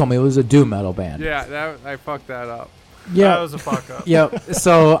 he told me it was a doom metal band. Yeah, I fucked that up. Yeah, That was a fuck up. yep.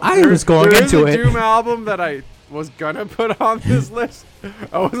 So I was going there into is a it. Doom album that I was gonna put on this list.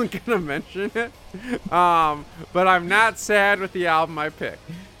 I wasn't gonna mention it, but I'm not sad with the album I picked.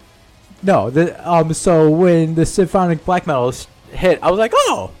 No, so when the symphonic black metal hit, I was like,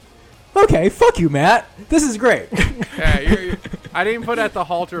 oh, okay, fuck you, Matt. This is great. Yeah, I didn't put At the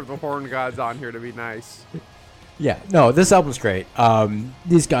Halter of the Horn Gods on here to be nice. Yeah, no, this album's great.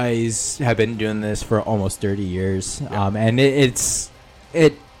 These guys have been doing this for almost 30 years, and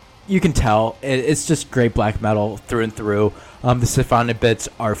you can tell it's just great black metal through and through. The symphonic bits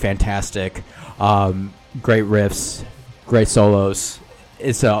are fantastic. Great riffs, great solos.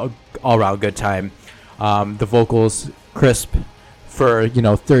 It's a all-around good time. The vocals crisp for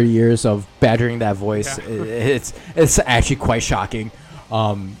 30 years of badgering that voice. Yeah. It's actually quite shocking,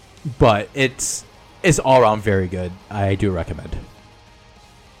 but it's all around very good. I do recommend.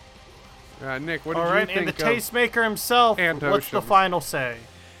 Nick, what did All you right, think and the of tastemaker himself, And what's the Oceans? final say?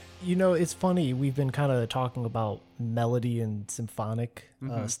 It's funny. We've been kind of talking about melody and symphonic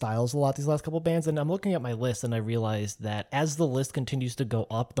styles a lot these last couple bands, and I'm looking at my list and I realized that as the list continues to go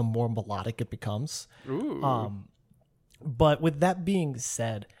up, the more melodic it becomes. Ooh. But with that being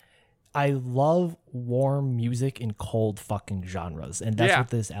said, I love warm music in cold fucking genres, and that's Yeah. what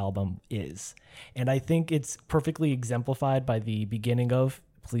this album is. And I think it's perfectly exemplified by the beginning of,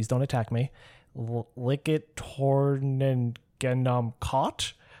 please don't attack me, Lick It Tornengenum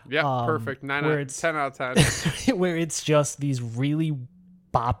Caught. Yeah, perfect. 10 out of 10. Where it's just these really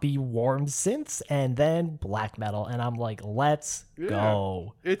boppy warm synths and then black metal, and I'm like, let's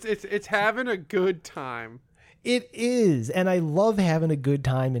go. It's having a good time. It is, and I love having a good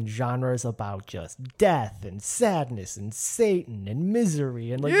time in genres about just death and sadness and Satan and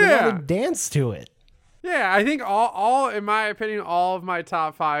misery, and like you want to dance to it. Yeah, I think all in my opinion, all of my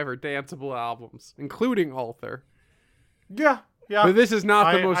top 5 are danceable albums, including Ulthar. Yeah. But this is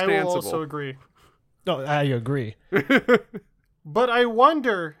not the most danceable. I will also agree. No, I agree. But I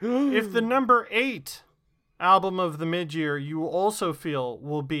wonder if the number 8 album of the mid-year you also feel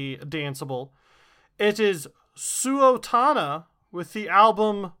will be danceable. It is Suotana with the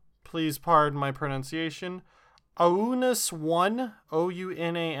album, please pardon my pronunciation, Aunas 1,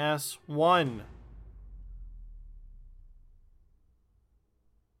 Ounas 1.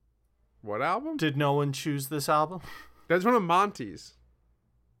 What album? Did no one choose this album? That's one of Monty's.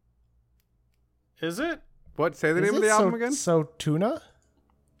 Is it? What? Say the name of the album again? Tuna?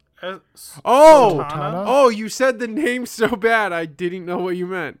 Suotana? Oh, you said the name so bad I didn't know what you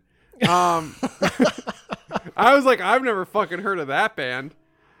meant. I was like, I've never fucking heard of that band.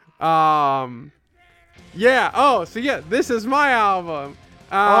 Yeah. Oh, so yeah, this is my album.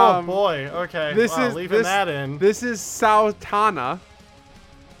 Oh boy. Okay. Leaving that in. This is Sautana,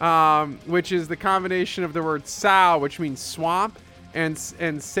 which is the combination of the word Sau, which means swamp, and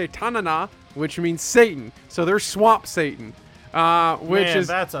Satanana, which means Satan. So they're Swamp Satan.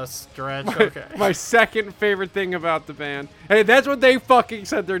 That's a stretch. Okay. My second favorite thing about the band. Hey, that's what they fucking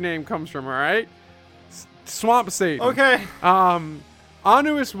said their name comes from, all right? Swamp Satan. Okay.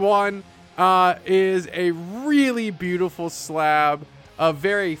 Anuus 1 is a really beautiful slab, a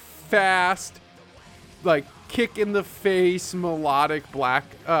very fast, like kick in the face melodic black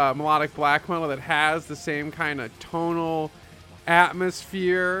metal that has the same kind of tonal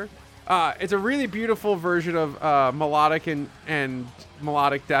atmosphere. It's a really beautiful version of melodic and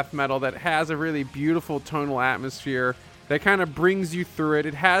melodic death metal that has a really beautiful tonal atmosphere that kind of brings you through it.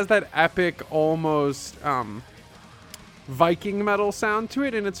 It has that epic, almost Viking metal sound to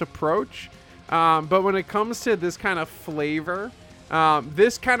it in its approach. But when it comes to this kind of flavor,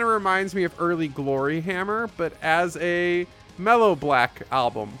 this kind of reminds me of early Glory Hammer, but as a mellow black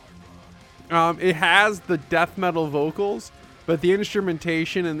album. It has the death metal vocals, but the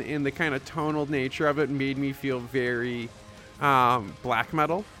instrumentation and the kind of tonal nature of it made me feel very black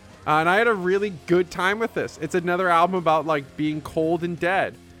metal. And I had a really good time with this. It's another album about like being cold and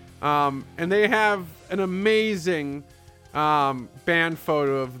dead. And they have an amazing band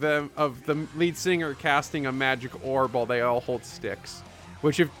photo of the lead singer casting a magic orb while they all hold sticks.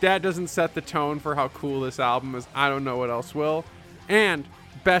 Which, if that doesn't set the tone for how cool this album is, I don't know what else will. And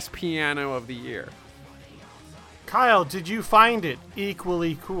best piano of the year. Kyle, did you find it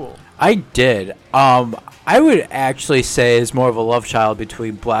equally cool? I did. I would actually say it's more of a love child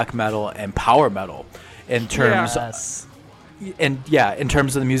between black metal and power metal in terms in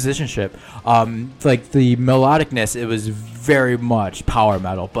terms of the musicianship. Like the melodicness, it was very much power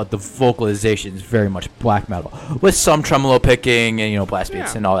metal, but the vocalization is very much black metal with some tremolo picking and blast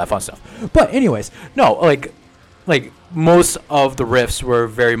beats and all that fun stuff. But anyways, no, like most of the riffs were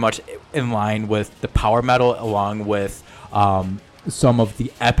very much in line with the power metal, along with some of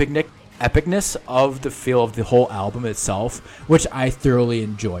the epicness of the feel of the whole album itself, which I thoroughly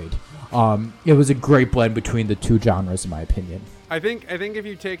enjoyed. It was a great blend between the two genres, in my opinion. I think if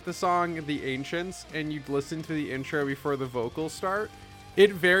you take the song "The Ancients" and you listen to the intro before the vocals start,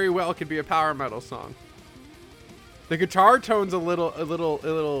 it very well could be a power metal song. The guitar tone's a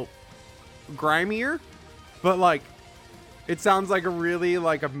little grimier, but like it sounds like a really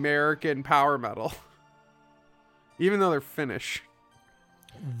like American power metal, even though they're Finnish.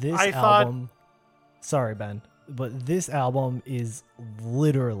 Sorry, Ben, but this album is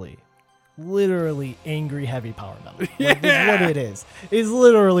literally angry heavy power metal. Like, it's what it is. It's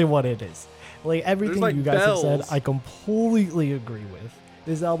literally what it is. Like everything you guys have said, I completely agree with.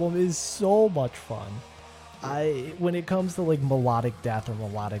 This album is so much fun. When it comes to like melodic death or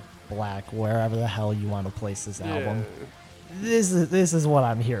melodic black, wherever the hell you want to place this album, this is what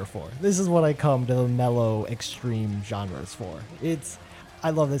I'm here for. This is what I come to the mellow extreme genres for. I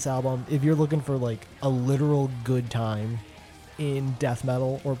love this album. If you're looking for like a literal good time in death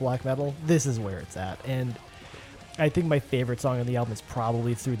metal or black metal, this is where it's at. And I think my favorite song on the album is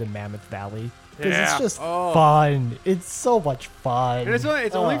probably Through the Mammoth Valley. Because Yeah. it's just Oh. fun. It's so much fun. And it's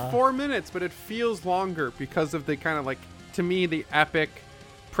only 4 minutes, but it feels longer because of the kind of like, to me, the epic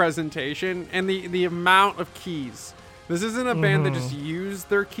presentation and the amount of keys. This isn't a band that just used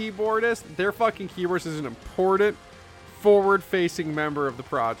their keyboardist. Their fucking keyboardist is an important forward-facing member of the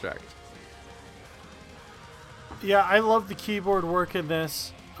project. Yeah, I love the keyboard work in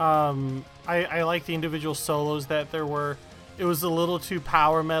this. I like the individual solos that there were. It was a little too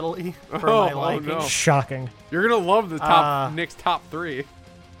power metal-y for my liking. no. Shocking. You're gonna love the Nick's top 3.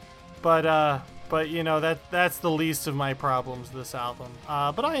 But you know, that's the least of my problems this album.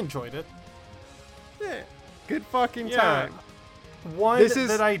 But I enjoyed it. Yeah, good fucking Yeah. time. One This is-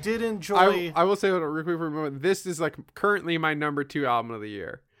 that I did enjoy. I will say real quick for a moment. This is like currently my number 2 album of the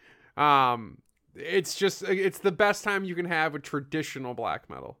year. It's the best time you can have with traditional black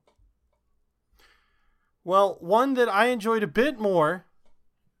metal. Well, one that I enjoyed a bit more,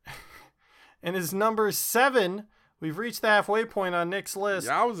 and is number 7. We've reached the halfway point on Nick's list.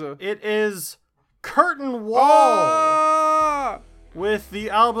 Yowza. It is Curtain Wall Ah! with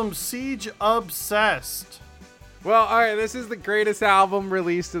the album Siege Obsessed. Well, all right, this is the greatest album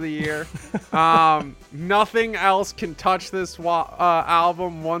released of the year. Nothing else can touch this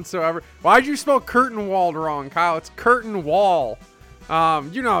album whatsoever. Why'd you spell curtain walled wrong, Kyle? It's curtain wall.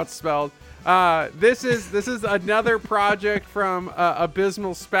 You know how it's spelled. This is another project from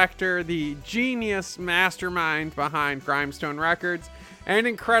Abysmal Spectre, the genius mastermind behind Grimestone Records, and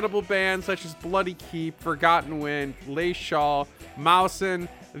incredible bands such as Bloody Keep, Forgotten Wind, Les Shaw, Mousen,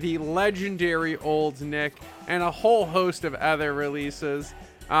 the legendary Old Nick, and a whole host of other releases.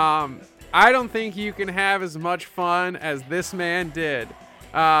 I don't think you can have as much fun as this man did.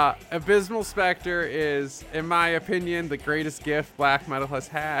 Abysmal Spectre is, in my opinion, the greatest gift black metal has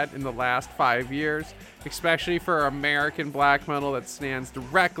had in the last 5 years, especially for American black metal that stands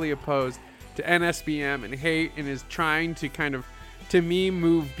directly opposed to NSBM and hate and is trying to kind of, to me,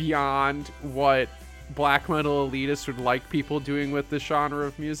 move beyond what black metal elitists would like people doing with this genre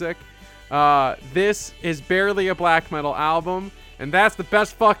of music. This is barely a black metal album, and that's the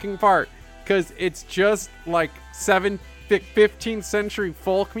best fucking part, because it's just like 15th century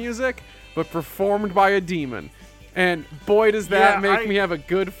folk music, but performed by a demon. And boy, does that make me have a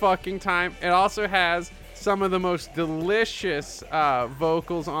good fucking time. It also has some of the most delicious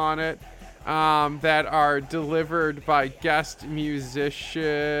vocals on it that are delivered by guest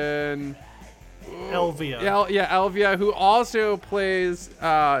musician Elvia. Elvia, who also plays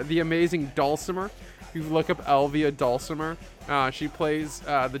the amazing dulcimer. If you look up Elvia dulcimer, she plays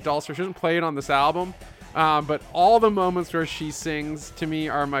the dulcimer. She doesn't play it on this album, but all the moments where she sings, to me,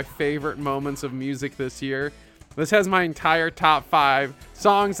 are my favorite moments of music this year. This has my entire top 5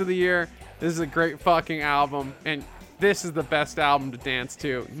 songs of the year. This is a great fucking album, and this is the best album to dance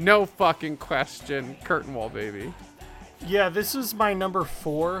to. No fucking question. Curtain Wall, baby. Yeah, this is my number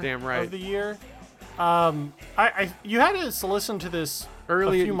 4 Damn right. of the year. You had to listen to this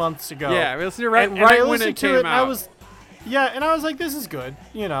Early, a few months ago. Yeah, we listened to it And right I when listened it to came it, out. And I was like, this is good,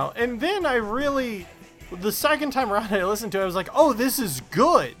 you know. And then the second time around I listened to it, I was like, oh, this is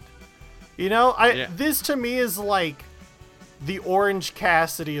good. You know, this to me is like the Orange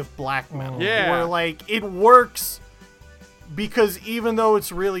Cassidy of black metal. Yeah. Where like it works because even though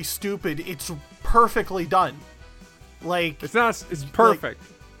it's really stupid, it's perfectly done. Like It's perfect.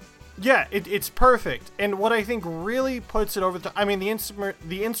 It's perfect. And what I think really puts it over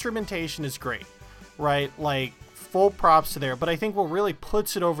the instrumentation is great, right? Like full props to there. But I think what really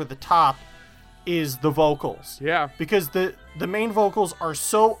puts it over the top is the vocals. Yeah. Because the main vocals are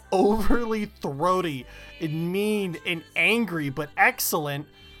so overly throaty and mean and angry, but excellent.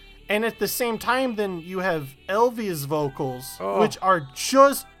 And at the same time, then you have Elvia's vocals, which are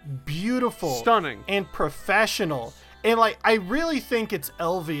just beautiful. Stunning. And professional. And like, I really think it's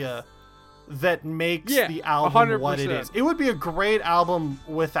Elvia that makes the album 100%. what it is. It would be a great album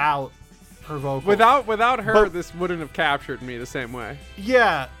without her vocals. Without her, this wouldn't have captured me the same way.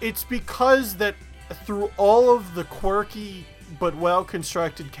 Yeah, it's because that through all of the quirky but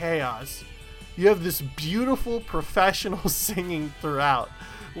well-constructed chaos, you have this beautiful professional singing throughout,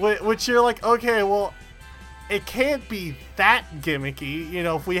 which you're like, okay, well, it can't be that gimmicky, you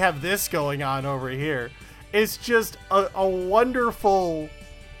know, if we have this going on over here. It's just a wonderful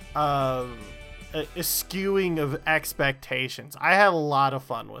a skewing of expectations. I had a lot of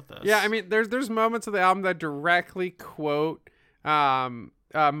fun with this. Yeah, I mean, there's moments of the album that directly quote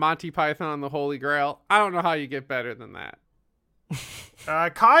Monty Python and the Holy Grail. I don't know how you get better than that.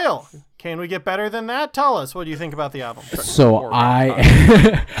 Kyle, can we get better than that? Tell us. What do you think about the album? So I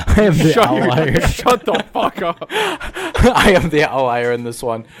am the outlier. Shut the fuck up. I am the outlier in this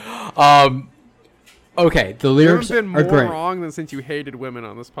one. Okay, the lyrics You haven't are been more great. wrong than since you hated women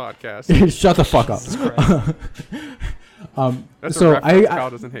on this podcast. Shut the fuck up. That's So a reference. I- Kyle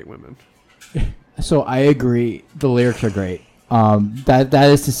doesn't hate women. So I agree. The lyrics are great. That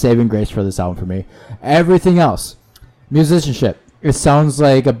is the saving grace for this album for me. Everything else, musicianship. It sounds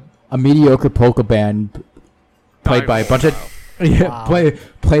like a mediocre polka band played by a bunch of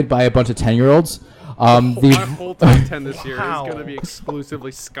played by a bunch of 10-year-olds. My whole top 10 this year Wow. is going to be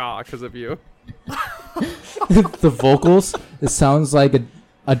exclusively ska because of you. The vocals. It sounds like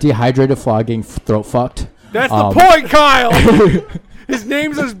a dehydrated frog getting throat fucked. That's the point, Kyle. His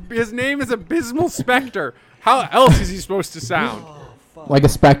name is Abysmal Spectre. How else is he supposed to sound? Like a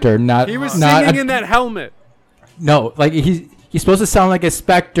specter, not. He was not singing in that helmet. No, like he's supposed to sound like a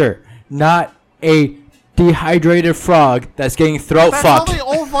specter, not a dehydrated frog that's getting throat That's fucked. how they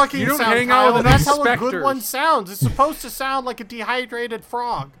all fucking You don't sound, hang out Kyle, with and that's enough how a good specters. one sounds. It's supposed to sound like a dehydrated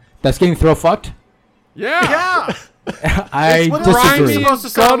frog. That's getting throat fucked. Yeah. Yeah. I What else is he disagree. supposed to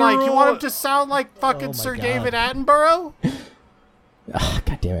sound like? You Guttural- want him to sound like fucking my Sir God. David Attenborough?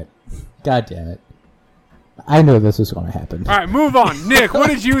 God damn it! God damn it! I knew this was going to happen. All right, move on. Nick, what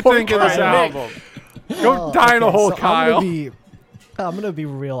did you think of this Nick. album? Go die in a hole, so Kyle. I'm gonna be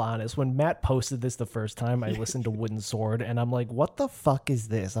real honest. When Matt posted this the first time, I listened to Wooden Sword, and I'm like, "What the fuck is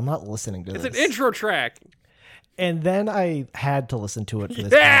this? I'm not listening to It's this." an intro track. And then I had to listen to it for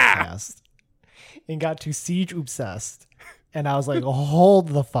this Yeah! podcast, and got to Siege Obsessed, and I was like, "Hold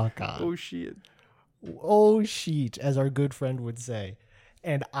the fuck on." Oh shit. Oh shit, as our good friend would say.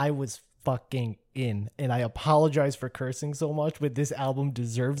 And I was fucking in. And I apologize for cursing so much, but this album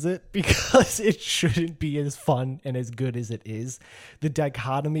deserves it because it shouldn't be as fun and as good as it is. The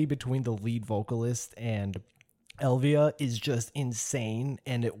dichotomy between the lead vocalist and Elvia is just insane,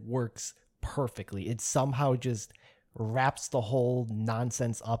 and it works perfectly. It somehow just wraps the whole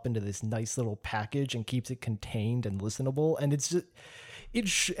nonsense up into this nice little package and keeps it contained and listenable. And it's just,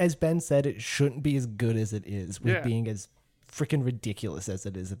 as Ben said, it shouldn't be as good as it is with Yeah. being as freaking ridiculous as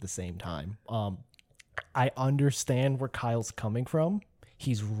it is at the same time. I understand where Kyle's coming from.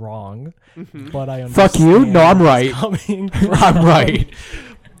 He's wrong, but I understand. Fuck you. No, I'm where right. he's coming I'm from. right.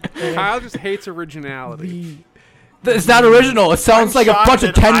 Kyle just hates originality. It's not original. It sounds I'm like a shocked bunch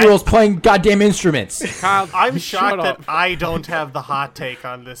of that 10-year-olds playing goddamn instruments. Kyle, I'm shut shocked that up. I don't have the hot take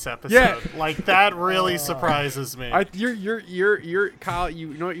on this episode. Yeah. Like, that really surprises me. You're Kyle.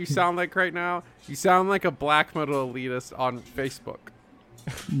 You know what you sound like right now? You sound like a black metal elitist on Facebook.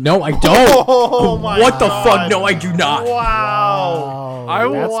 No, I don't. Oh my What the God. fuck? No, I do not. Wow. I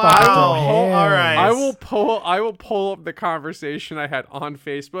will- that's wow. Dr. All Ham. right. I will pull up the conversation I had on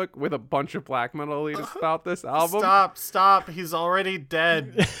Facebook with a bunch of black metal elitists about this album. Stop. He's already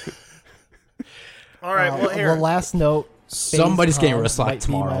dead. All right, well, The here. last note. Somebody's Phase getting Pond wrist locked might be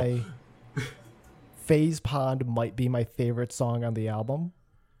tomorrow. Phase Pond might be my favorite song on the album.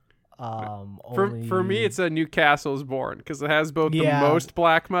 For me, it's a Newcastle's Born because it has both Yeah. the most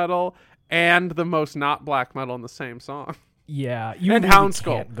black metal and the most not black metal in the same song. yeah, you And really Hound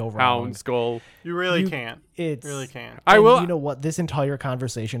Skull. can't go wrong. Hound Skull. You really You- can't. It's Really can't. I and will. You know what? This entire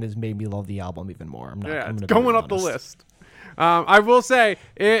conversation has made me love the album even more. I'm not. Yeah, I'm it's gonna be going real up the honest. list. I will say,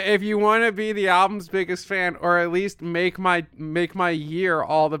 if you want to be the album's biggest fan, or at least make my year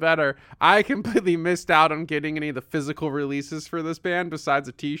all the better, I completely missed out on getting any of the physical releases for this band besides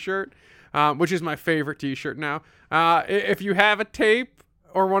a T-shirt, which is my favorite T-shirt now. If you have a tape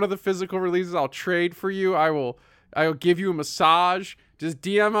or one of the physical releases, I'll trade for you. I'll give you a massage. Just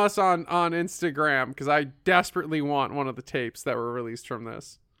DM us on Instagram because I desperately want one of the tapes that were released from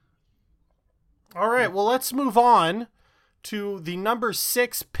this. All right, well, let's move on to the number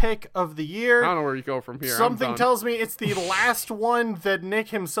 6 pick of the year. I don't know where you go from here. I'm Something done. tells me it's the last one that Nick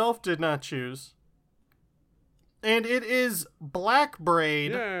himself did not choose. And it is Black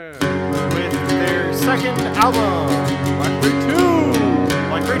Braid Yeah. with their second album, Black Braid 2.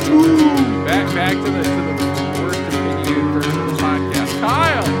 Black Braid 2. Back to the worst opinion person of the podcast.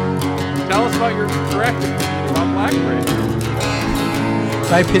 Kyle, tell us about your correct opinion about Black Braid.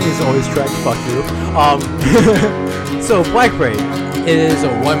 My opinion is always correct. Fuck you. So Black Braid is a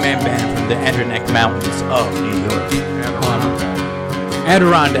one-man band from the Adirondack Mountains of New York.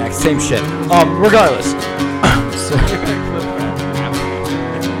 Adirondack, same shit. Regardless. So,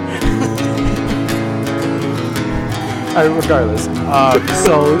 regardless.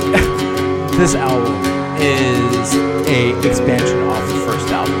 So this album is a expansion off the first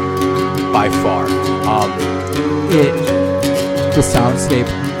album by far. the soundscape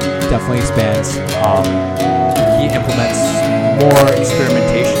definitely expands. He implements more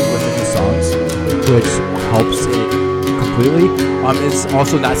experimentation within the songs, which helps it completely. It's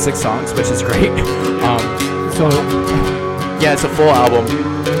also not 6 songs, which is great. So yeah, it's a full album.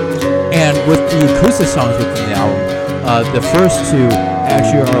 And with the acoustic songs within the album, the first 2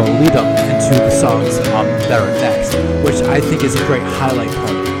 actually are a lead up into the songs that are next, which I think is a great highlight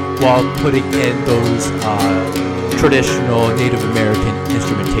point, while putting in those traditional Native American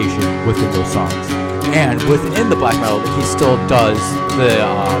instrumentation within those songs. And within the black metal, he still does the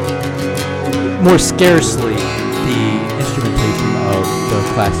more scarcely the instrumentation of the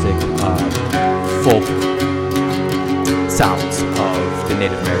classic folk sounds of the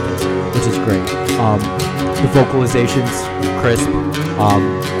Native Americans, which is great. The vocalizations crisp,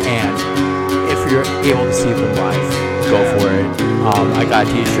 and if you're able to see them live, go for it. I got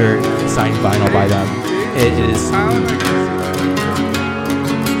a t-shirt, signed vinyl by them. It is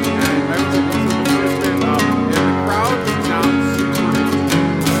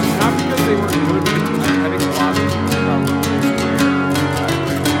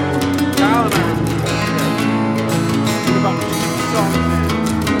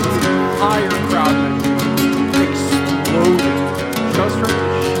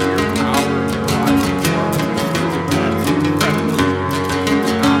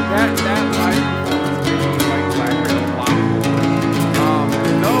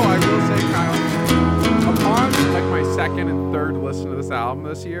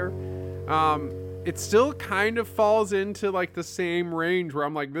this year, it still kind of falls into like the same range where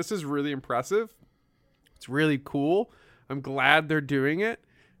I'm like, this is really impressive, it's really cool, I'm glad they're doing it,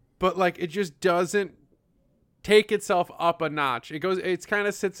 but like it just doesn't take itself up a notch. It kind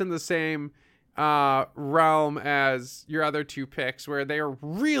of sits in the same realm as your other 2 picks, where they are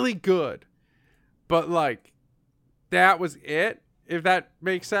really good, but like that was it. If that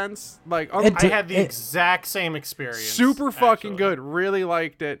makes sense. Like, I had the exact same experience. Super fucking good. Really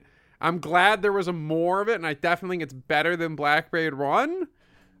liked it. I'm glad there was a more of it, and I definitely think it's better than Black Braid 1.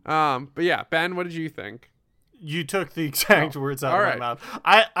 But yeah, Ben, what did you think? You took the exact words out of my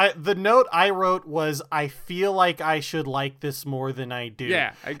mouth. The note I wrote was, I feel like I should like this more than I do.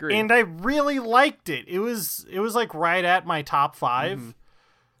 Yeah, I agree. And I really liked it. It was like right at my top 5. Mm-hmm.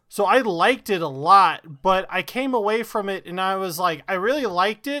 So I liked it a lot, but I came away from it and I was like, I really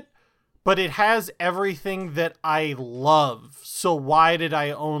liked it, but it has everything that I love. So why did I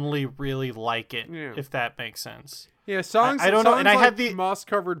only really like it, if that makes sense? Yeah, songs I don't know. And I like had the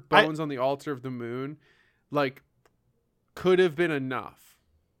Moss-Covered Bones on the Altar of the Moon, like, could have been enough.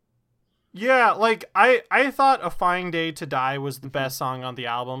 Yeah, like, I thought A Fine Day to Die was the best song on the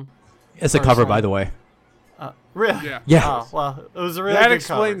album. It's a cover, by the way. Really? Yeah. Oh, well, it was a really that good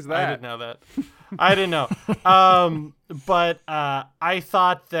explains cover. that. I didn't know that. I didn't know. But I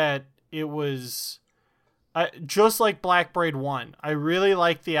thought that it was just like Black Braid 1. I really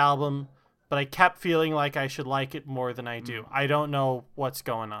liked the album, but I kept feeling like I should like it more than I do. I don't know what's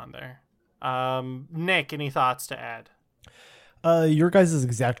going on there. Nick, any thoughts to add? Your guys'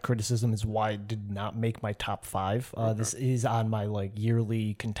 exact criticism is why it did not make my top 5. This is on my like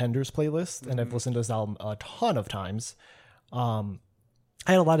yearly contenders playlist, and I've listened to this album a ton of times. I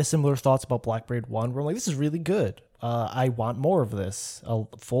had a lot of similar thoughts about Black Braid 1, where I'm like, this is really good. I want more of this. A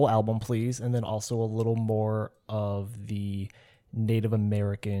full album, please, and then also a little more of the Native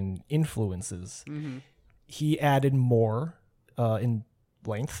American influences. Mm-hmm. He added more in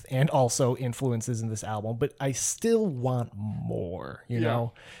length and also influences in this album, but I still want more, you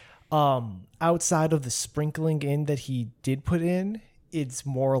know. Outside of the sprinkling in that he did put in, it's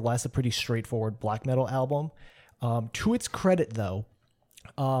more or less a pretty straightforward black metal album. To its credit though,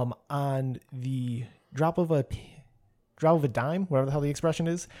 on the drop of a dime, whatever the hell the expression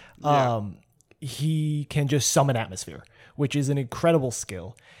is, he can just summon atmosphere, which is an incredible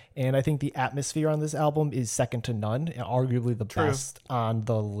skill. And I think the atmosphere on this album is second to none, and arguably the best on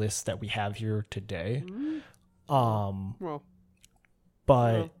the list that we have here today. But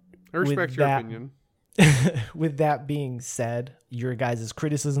I respect your opinion. With that being said, your guys'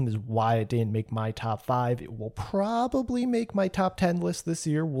 criticism is why it didn't make my top 5. It will probably make my top 10 list this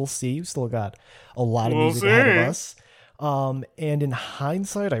year. We'll see. We've still got a lot of music ahead of us. And in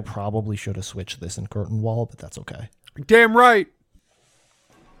hindsight, I probably should have switched this in Curtain Wall, but that's okay. Damn right.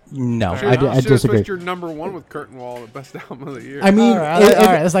 No, I disagree. Switched your number 1 with Curtain Wall, the best album of the year. I mean, all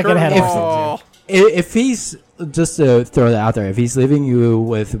right, let's not get ahead of ourselves. If he's, just to throw that out there, if he's leaving you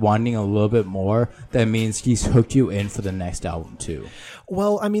with wanting a little bit more, that means he's hooked you in for the next album too.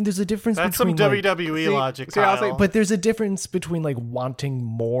 Well, I mean, there's a difference That's some between WWE logic, see, I'll say- Kyle. but there's a difference between like wanting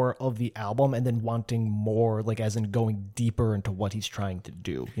more of the album and then wanting more, like as in going deeper into what he's trying to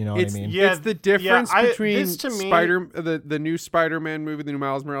do. You know what I mean? Yeah, It's the difference between this to me- the new Spider-Man movie, the new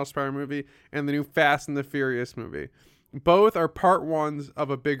Miles Morales Spider movie, and the new Fast and the Furious movie. Both are part ones of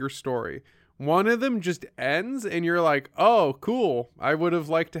a bigger story. One of them just ends, and you're like, "Oh, cool! I would have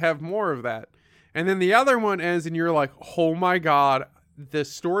liked to have more of that." And then the other one ends, and you're like, "Oh my god, the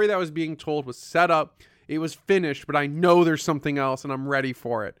story that was being told was set up. It was finished, but I know there's something else, and I'm ready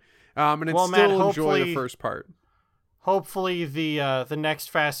for it." And it's Well, still Matt, enjoy the hopefully- first part. Hopefully, the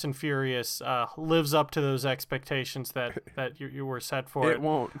next Fast and Furious lives up to those expectations that you were set for. It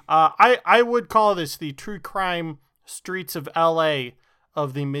won't. I would call this the true crime streets of L.A.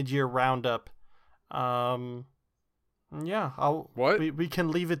 of the mid-year roundup. Yeah, What? we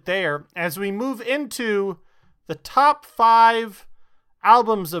can leave it there as we move into the top 5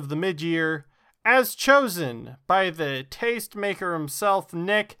 albums of the mid-year as chosen by the tastemaker himself,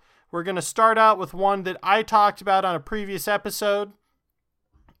 Nick. We're going to start out with one that I talked about on a previous episode.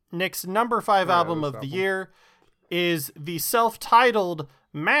 Nick's number 5 album of the year is the self-titled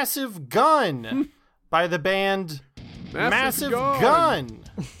Massive Gun by the band Massive Gun.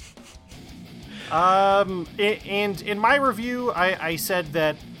 And in my review, I said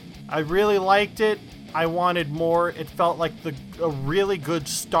that I really liked it. I wanted more. It felt like a really good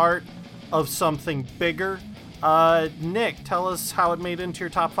start of something bigger. Nick, tell us how it made into your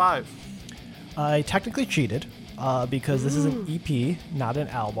top 5. I technically cheated because this is an EP, not an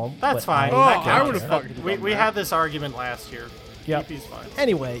album. That's but fine. Oh, That I counts. would've fucking We done we that. had this argument last year. Yep. EP's fine.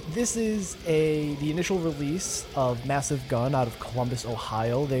 Anyway, this is the initial release of Massive Gun out of Columbus,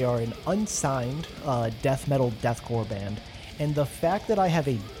 Ohio. They are an unsigned death metal deathcore band, and the fact that I have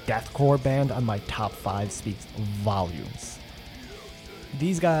a deathcore band on my top 5 speaks volumes.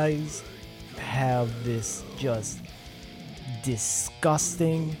 These guys have this just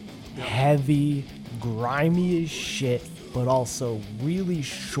disgusting, heavy, grimy as shit, but also really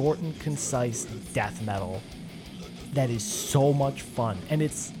short and concise death metal that is so much fun, and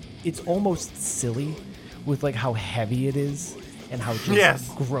it's almost silly with like how heavy it is and how just Yes.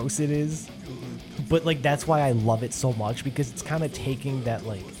 gross it is. But like that's why I love it so much, because it's kind of taking that,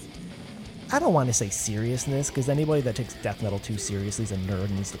 like, I don't want to say seriousness, because anybody that takes death metal too seriously is a nerd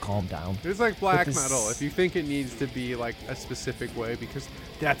and needs to calm down. It's like black this- metal. If you think it needs to be like a specific way because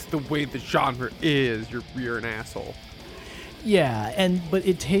that's the way the genre is, you're an asshole. Yeah, but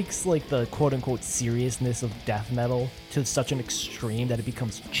it takes like the quote unquote seriousness of death metal to such an extreme that it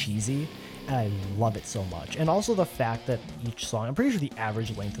becomes cheesy, and I love it so much. And also the fact that each song, I'm pretty sure the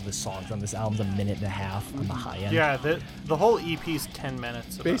average length of the songs on this album is a minute and a half on the high end. Yeah, the whole EP's 10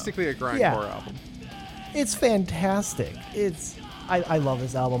 minutes. about. Basically a grindcore Yeah. album. It's fantastic. I love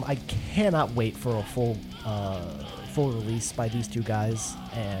this album. I cannot wait for a full release by these two guys,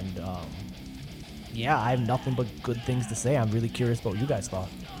 and yeah, I have nothing but good things to say. I'm really curious about what you guys thought.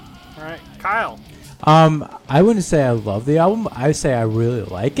 All right, Kyle. I wouldn't say I love the album. I would say I really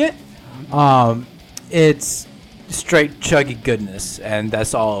like it. It's straight chuggy goodness, and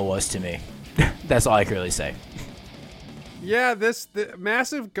that's all it was to me. That's all I can really say. Yeah, the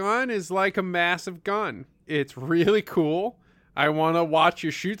Massive Gun is like a massive gun. It's really cool. I want to watch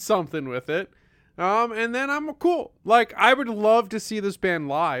you shoot something with it. And then I'm cool. Like, I would love to see this band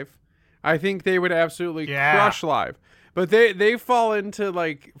live. I think they would absolutely crush live. But they fall into,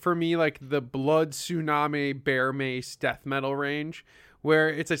 like, for me, like the Blood Tsunami Bear Mace death metal range, where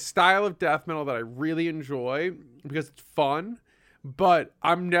it's a style of death metal that I really enjoy because it's fun. But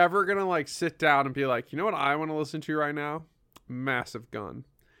I'm never going to, like, sit down and be like, you know what I want to listen to right now? Massive Gun.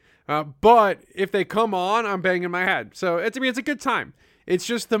 But if they come on, I'm banging my head. So it's a good time. It's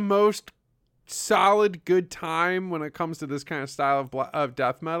just the most solid good time when it comes to this kind of style of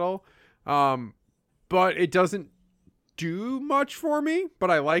death metal. But it doesn't do much for me,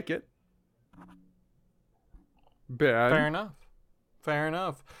 but I like it. Ben? Fair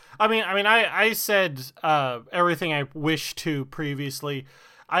enough. I said everything I wished to previously.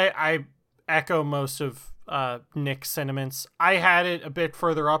 I echo most of Nick's sentiments. I had it a bit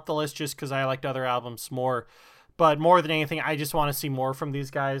further up the list just because I liked other albums more. But more than anything, I just want to see more from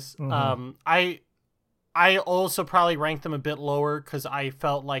these guys. I also probably ranked them a bit lower because I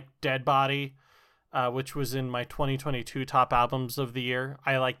felt like Dead Body, which was in my 2022 top albums of the year,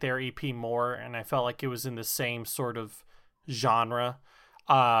 I liked their EP more, and I felt like it was in the same sort of genre.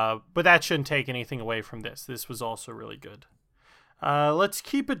 But that shouldn't take anything away from this. This was also really good. Let's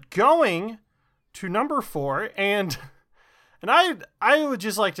keep it going to number 4, and And I would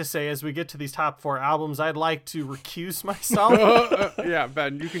just like to say, as we get to these top 4 albums, I'd like to recuse myself. Yeah,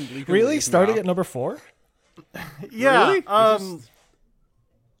 Ben, you can Really? leave Starting now. at number 4? Yeah. Really?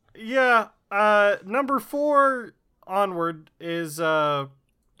 Yeah. Number 4 onward is Oh,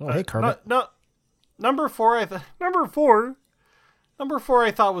 hey, Kermit. number 4. Number 4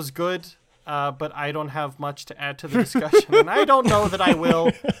 I thought was good, but I don't have much to add to the discussion, and I don't know that I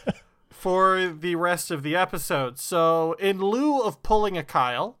will for the rest of the episode. So, in lieu of pulling a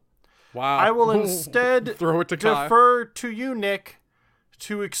Kyle, Wow. I will instead Throw it to Kyle. defer to you, Nick,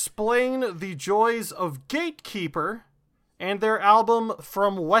 to explain the joys of Gatekeeper and their album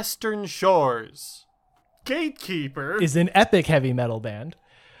From Western Shores. Gatekeeper Is an epic heavy metal band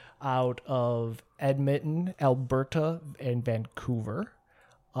out of Edmonton, Alberta, and Vancouver.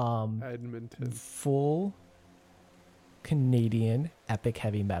 Edmonton. Full Canadian epic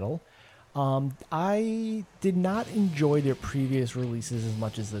heavy metal. I did not enjoy their previous releases as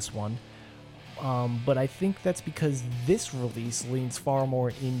much as this one, but I think that's because this release leans far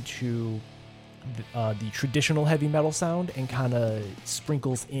more into the traditional heavy metal sound and kind of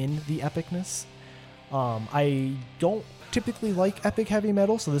sprinkles in the epicness. I don't typically like epic heavy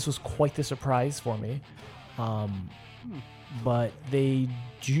metal, so this was quite the surprise for me. But they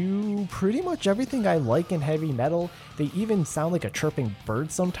do pretty much everything I like in heavy metal. They even sound like a chirping bird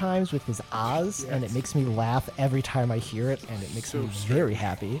sometimes with his ahs, and it makes me laugh every time I hear it, and it makes me very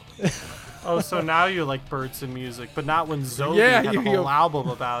happy. Oh, so now you like birds and music, but not when Zoe Yeah, had a whole album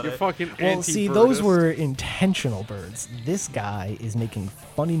about You're it. fucking Well, see, those were intentional birds. This guy is making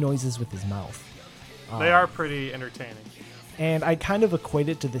funny noises with his mouth. They are pretty entertaining. And I kind of equate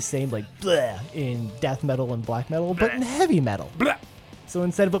it to the same, like, bleh in death metal and black metal, but in heavy metal. Bleh. So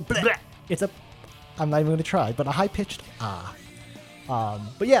instead of a bleh, Bleh. it's a, I'm not even going to try, but a high-pitched ah.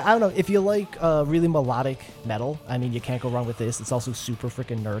 But yeah, I don't know. If you like really melodic metal, I mean, you can't go wrong with this. It's also super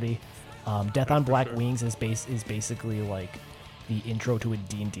freaking nerdy. Death on Black Wings is basically like the intro to a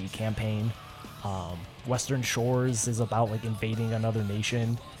D&D campaign. Western Shores is about like invading another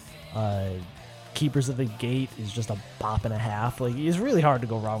nation. Keepers of the Gate is just a bop and a half. Like, it's really hard to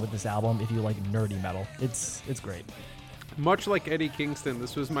go wrong with this album if you like nerdy metal. It's great. Much like Eddie Kingston,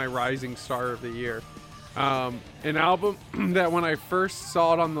 this was my rising star of the year. An album that when I first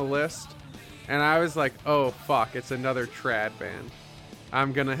saw it on the list, and I was like, oh fuck, it's another trad band.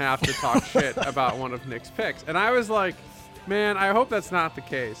 I'm gonna have to talk shit about one of Nick's picks. And I was like, man, I hope that's not the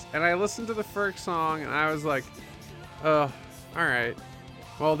case. And I listened to the first song, and I was like, all right.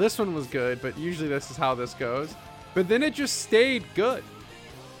 Well, this one was good, but usually this is how this goes. But then it just stayed good.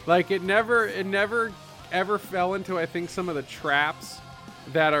 Like, it never ever fell into, I think, some of the traps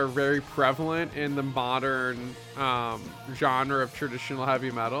that are very prevalent in the modern genre of traditional heavy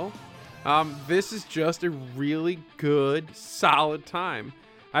metal. This is just a really good, solid time.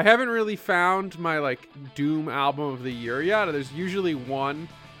 I haven't really found my, like, Doom album of the year yet. There's usually one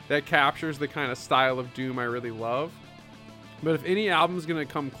that captures the kind of style of Doom I really love. But if any album's going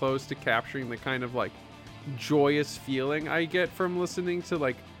to come close to capturing the kind of, like, joyous feeling I get from listening to,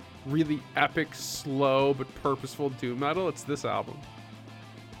 like, really epic, slow, but purposeful Doom metal, it's this album.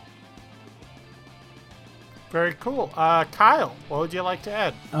 Very cool. Kyle, what would you like to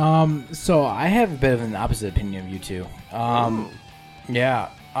add? So I have a bit of an opposite opinion of you two. Yeah.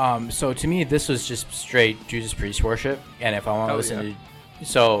 So to me, this was just straight Judas Priest worship, and if I want to listen to,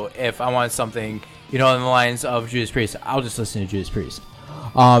 so if I want something, you know, in the lines of Judas Priest, I'll just listen to Judas Priest.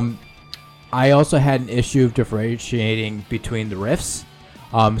 I also had an issue of differentiating between the riffs.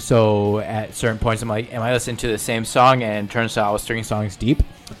 So at certain points, I'm like, am I listening to the same song? And it turns out I was string songs deep.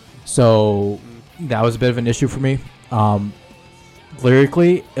 So that was a bit of an issue for me.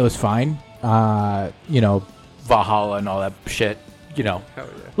 Lyrically, it was fine. You know, Valhalla and all that shit. You know,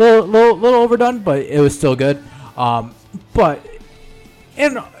 little overdone, but it was still good. But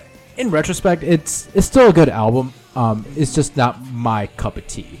in retrospect, it's still a good album. It's just not my cup of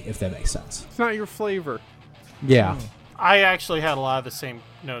tea, if that makes sense. It's not your flavor. Yeah. I actually had a lot of the same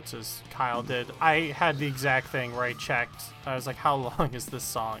notes as Kyle did. I had the exact thing where I checked. I was like, how long is this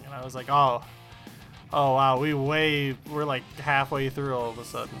song? And I was like, oh wow, we're like halfway through all of a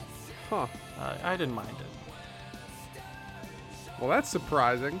sudden. Huh. I didn't mind it. Well, that's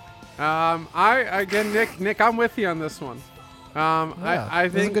surprising. Nick, I'm with you on this one. I it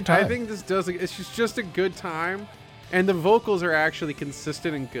was a think good time. I think this does. It's just a good time, and the vocals are actually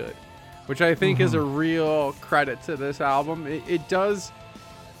consistent and good, which I think is a real credit to this album. It does,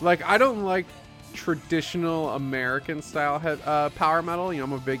 like, I don't like traditional American style power metal. You know,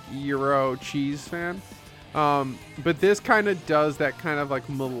 I'm a big Euro cheese fan. But this kind of does that kind of like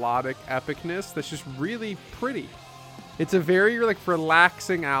melodic epicness that's just really pretty. It's a very like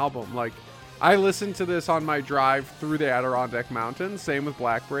relaxing album. Like I listened to this on my drive through the Adirondack Mountains. Same with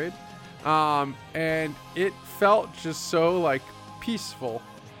Black Braid, and it felt just so like peaceful.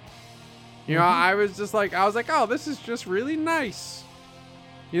 You know, I was like, oh, this is just really nice.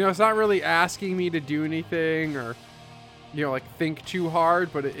 You know, it's not really asking me to do anything or, you know, like think too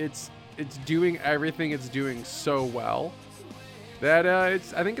hard, but it's doing everything it's doing so well that I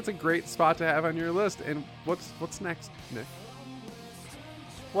think it's a great spot to have on your list. And what's next, Nick?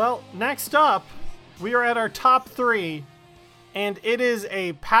 Well, next up, we are at our top 3, and it is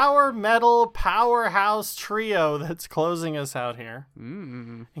a power metal powerhouse trio that's closing us out here,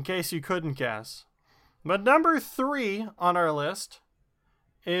 in case you couldn't guess. But number 3 on our list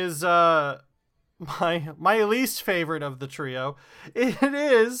is my least favorite of the trio. It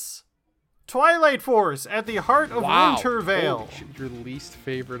is Twilight Force at the heart of Winter Veil. Holy shit, your least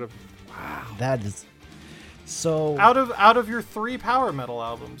favorite of... Wow. That is so... Out of your 3 power metal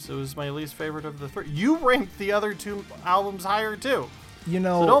albums, it was my least favorite of the 3. You ranked the other 2 albums higher too. You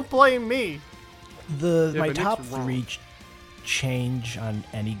know, so don't blame me. My but top Nick's wrong. 3 change on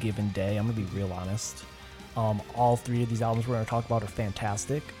any given day. I'm gonna be real honest. All 3 of these albums we're gonna talk about are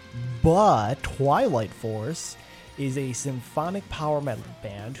fantastic, but Twilight Force is a symphonic power metal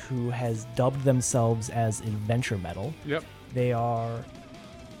band who has dubbed themselves as adventure metal. Yep. They are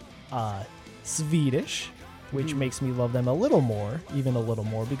Swedish, which makes me love them even a little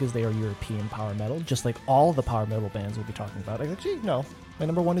more, because they are European power metal, just like all the power metal bands we'll be talking about. Actually, no, my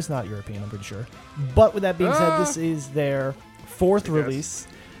number 1 is not European, I'm pretty sure. But with that being said, this is their 4th release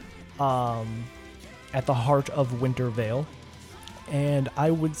at the heart of Winter Veil. And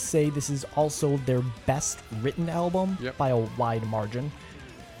I would say this is also their best written album by a wide margin.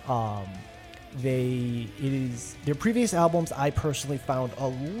 Their previous albums I personally found a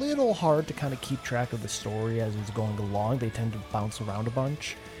little hard to kind of keep track of the story as it was going along. They tend to bounce around a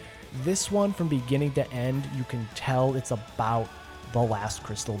bunch. This one, from beginning to end, you can tell it's about the last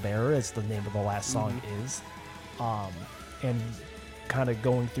Crystal Bearer, as the name of the last song is. And kind of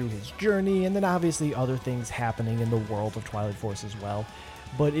going through his journey, and then obviously other things happening in the world of Twilight Force as well.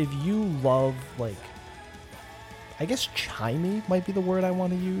 But if you love, like, I guess chimey might be the word I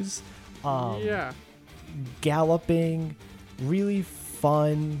want to use. Galloping, really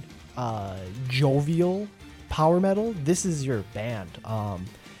fun, jovial power metal, this is your band.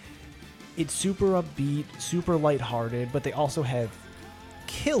 It's super upbeat, super lighthearted, but they also have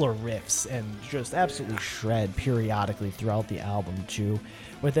killer riffs and just absolutely shred periodically throughout the album too.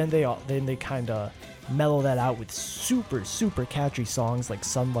 But then they kind of mellow that out with super catchy songs like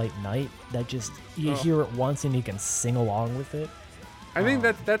Sunlight Night that just you hear it once and you can sing along with it. I think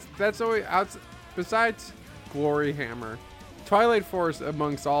that's always besides Glory Hammer, Twilight Force,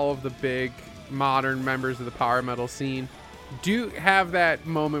 amongst all of the big modern members of the power metal scene, do have that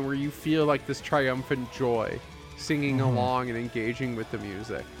moment where you feel like this triumphant joy singing along and engaging with the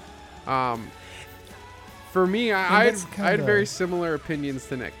music. For me, I had very similar opinions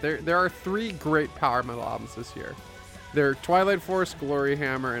to Nick. There are 3 great power metal albums this year. They're Twilight Force, Glory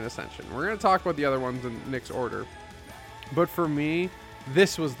Hammer, and Ascension. We're going to talk about the other ones in Nick's order. But for me,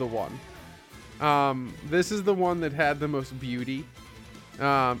 this was the one. This is the one that had the most beauty.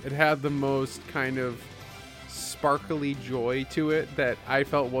 It had the most kind of sparkly joy to it that I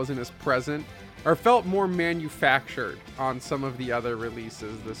felt wasn't as present, or felt more manufactured on some of the other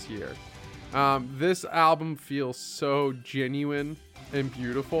releases this year. This album feels so genuine and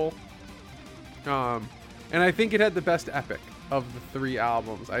beautiful. And I think it had the best epic of the 3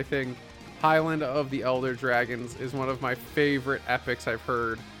 albums. I think Highland of the Elder Dragons is one of my favorite epics I've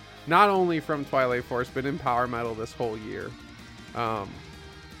heard, not only from Twilight Force, but in power metal this whole year.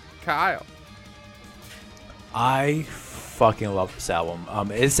 Kyle. I fucking love this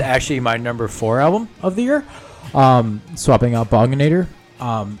album. It's actually my number 4 album of the year, swapping out Boganator.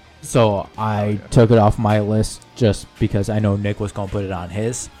 So I took it off my list just because I know Nick was going to put it on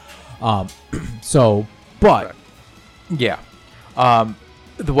his. Yeah.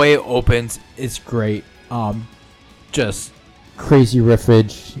 The way it opens is great. Just crazy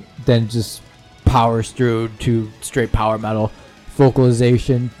riffage, then just powers through to straight power metal.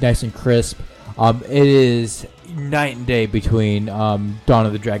 Vocalization, nice and crisp. It is night and day between Dawn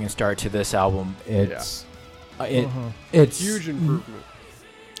of the Dragon Star to this album. It's huge improvement.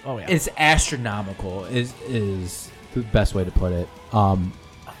 Oh yeah, it's astronomical. Is the best way to put it.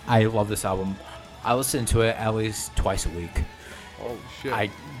 I love this album. I listen to it at least twice a week. Oh shit!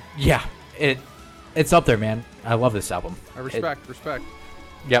 It's up there, man. I love this album. I respect.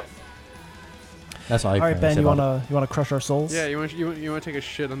 Yep. That's all. All right, Ben, you wanna crush our souls? Yeah, you want to take a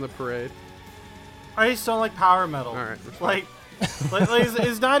shit on the parade? I just don't like power metal. All right, respect.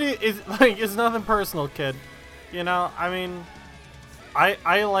 It's nothing personal, kid. You know, I mean,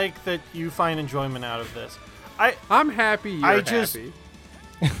 I like that you find enjoyment out of this. I'm happy you're happy.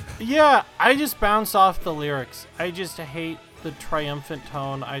 Yeah, I just bounce off the lyrics. I just hate the triumphant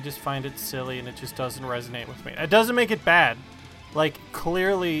tone. I just find it silly, and it just doesn't resonate with me. It doesn't make it bad. Like,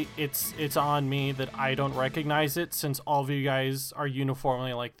 clearly, it's on me that I don't recognize it, since all of you guys are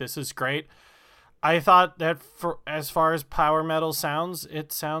uniformly like, this is great. I thought that for as far as power metal sounds,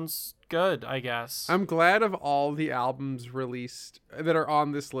 it sounds good, I guess. I'm glad of all the albums released that are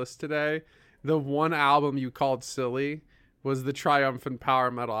on this list today, the one album you called silly was the triumphant power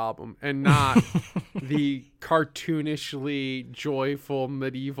metal album, and not the cartoonishly joyful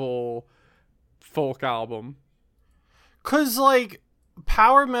medieval folk album. 'Cause, like,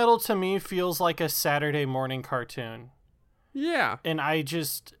 power metal to me feels like a Saturday morning cartoon. Yeah. And I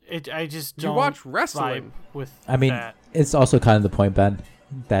just don't You watch wrestling with I mean, that. it's also kind of the point, Ben,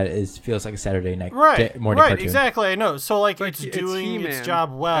 that is feels like a Saturday night morning right, cartoon. Exactly. I know. So, like, Like, it's it's doing He-Man its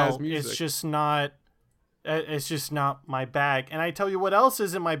job well. as music. It's just not. It's just not my bag. And I tell you what else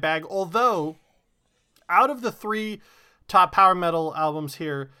isn't my bag. Although, out of the 3 top power metal albums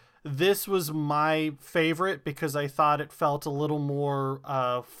here, this was my favorite because I thought it felt a little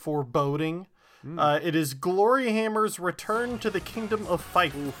more foreboding. It is Glory Hammer's Return to the Kingdom of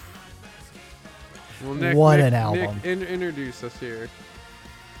Fife. Well, An album. Nick, introduce us here.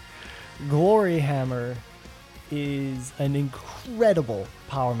 Glory Hammer is an incredible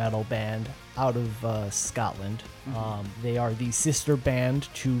power metal band out of Scotland. They are the sister band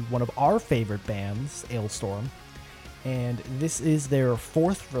to one of our favorite bands, Ailstorm. And this is their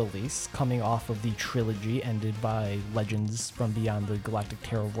 4th release, coming off of the trilogy ended by Legends from Beyond the Galactic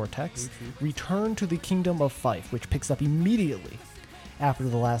Terror Vortex. Return to the Kingdom of Fife, which picks up immediately after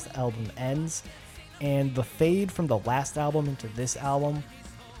the last album ends. And the fade from the last album into this album,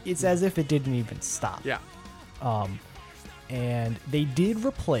 it's as if it didn't even stop. Yeah. And they did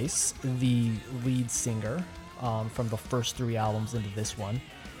replace the lead singer from the first 3 albums into this one.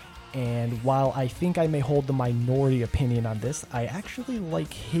 And while I think I may hold the minority opinion on this, I actually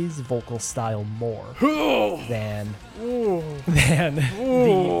like his vocal style more than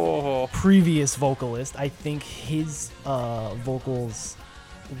the previous vocalist. I think his vocals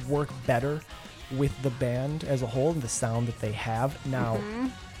work better with the band as a whole and the sound that they have. Now,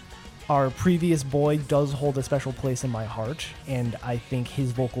 our previous boy does hold a special place in my heart, and I think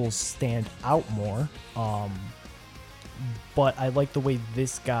his vocals stand out more. But I like the way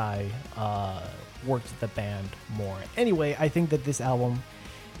this guy worked with the band more. Anyway, I think that this album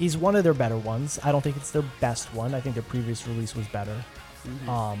is one of their better ones. I don't think it's their best one. I think their previous release was better.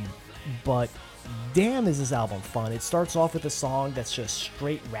 But damn, is this album fun. It starts off with a song that's just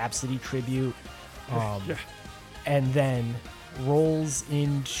straight Rhapsody tribute. And then rolls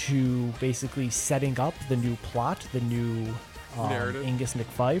into basically setting up the new plot, the new narrative. Angus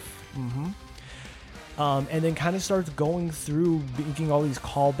McFife. And then kind of starts going through, making all these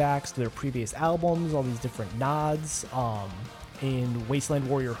callbacks to their previous albums, all these different nods. In Wasteland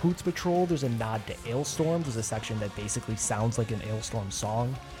Warrior Hoots Patrol, there's a nod to Ailstorm. There's a section that basically sounds like an Ailstorm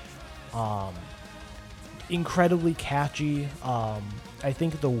song. Incredibly catchy. I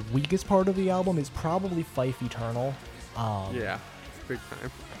think the weakest part of the album is probably Fife Eternal. Yeah, big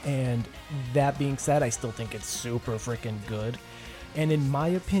time. And that being said, I still think it's super freaking good. And in my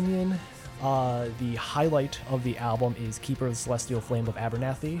opinion, the highlight of the album is Keeper of the Celestial Flame of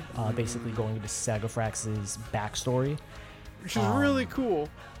Abernathy, basically going into Sagafrax's backstory. Which is really cool.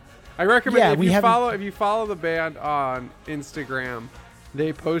 I recommend if you follow the band on Instagram,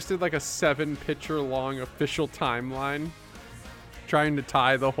 they posted like a 7-picture long official timeline trying to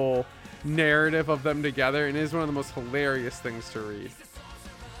tie the whole narrative of them together, and it is one of the most hilarious things to read.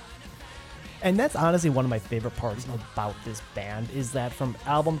 And that's honestly one of my favorite parts about this band, is that from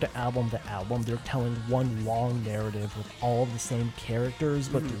album to album to album, they're telling one long narrative with all the same characters,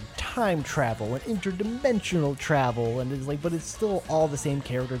 but through time travel and interdimensional travel, and it's like, but it's still all the same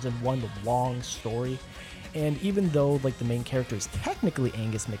characters in one long story. And even though like the main character is technically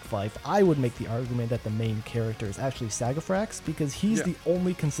Angus McFife, I would make the argument that the main character is actually Sagafrax, because he's the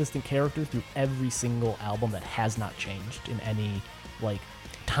only consistent character through every single album that has not changed in any like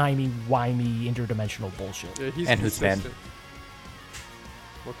timey-wimey interdimensional bullshit. Yeah, he's And consistent. Hootsman.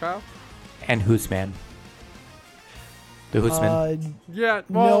 What, Kyle? And Hootsman. The Hootsman. Yeah,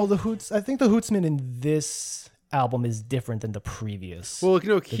 well, No, the Hoots. I think the Hootsman in this album is different than the previous. well, you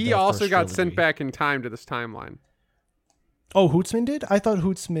know, he the also first got trilogy. sent back in time to this timeline. Oh, Hootsman did? I thought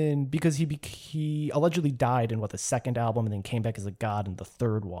Hootsman, because he allegedly died in the second album and then came back as a god in the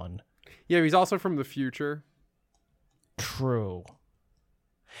third one. Yeah, he's also from the future. True.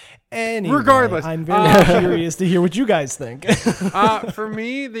 Anyway, Regardless, I'm very curious to hear what you guys think. For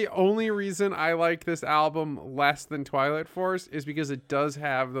me, the only reason I like this album less than Twilight Force is because it does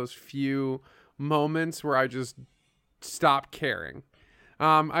have those few moments where I just stop caring.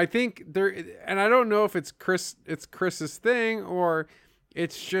 I think there, and I don't know if it's Chris's thing or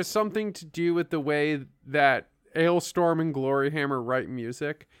it's just something to do with the way that Ailstorm and Gloryhammer write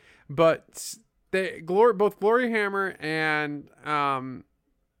music, but both Gloryhammer and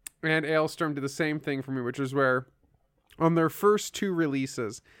Ailstorm did the same thing for me, which was where on their first two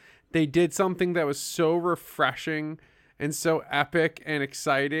releases, they did something that was so refreshing and so epic and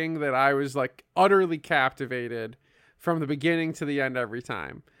exciting that I was like utterly captivated from the beginning to the end every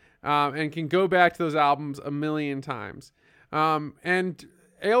time, and can go back to those albums a million times. And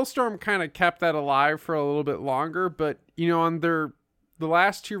Ailstorm kind of kept that alive for a little bit longer, but on the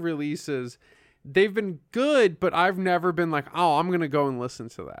last two releases, they've been good, but I've never been like, oh, I'm going to go and listen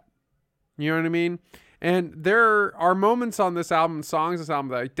to that. You know what I mean? And there are moments on this album, songs this album,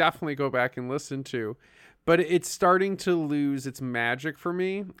 that I definitely go back and listen to, but it's starting to lose its magic for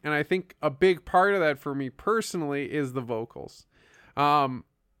me. And I think a big part of that for me personally is the vocals.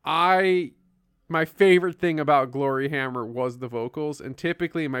 My favorite thing about Gloryhammer was the vocals, and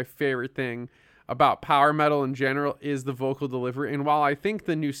typically my favorite thing about power metal in general is the vocal delivery. And while I think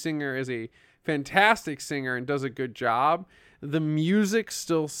the new singer is a fantastic singer and does a good job, the music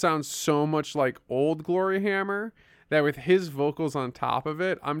still sounds so much like old Gloryhammer that with his vocals on top of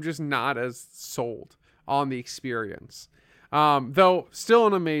it, I'm just not as sold on the experience. Though still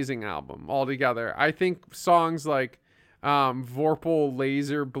an amazing album altogether. I think songs like Vorpal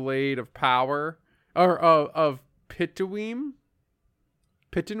Laser Blade of Power, or of Pittenweem,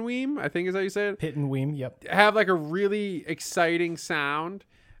 I think is how you say it. Pittenweem, yep. Have like a really exciting sound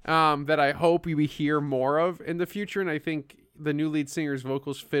that I hope we hear more of in the future. And I think the new lead singer's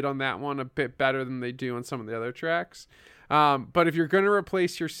vocals fit on that one a bit better than they do on some of the other tracks. But if you're going to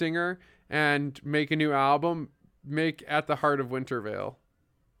replace your singer and make a new album, make At the Heart of Wintervale.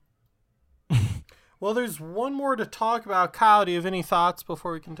 Well, there's one more to talk about. Kyle, do you have any thoughts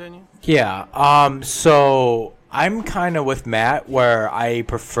before we continue? Yeah. So I'm kind of with Matt where I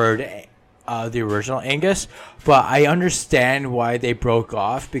preferred the original Angus, but I understand why they broke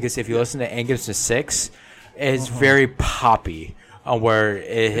off, because if you listen to Angus the 6, it's very poppy. Where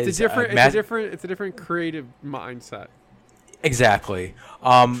it's a different creative mindset. Exactly.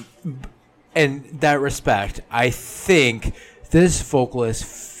 In that respect, I think this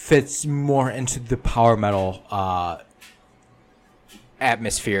vocalist fits more into the power metal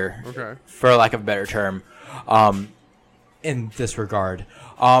atmosphere, for lack of a better term, in this regard.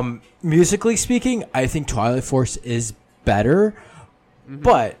 Musically speaking, I think Twilight Force is better,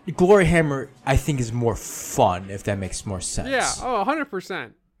 but Gloryhammer, I think, is more fun, if that makes more sense. Yeah,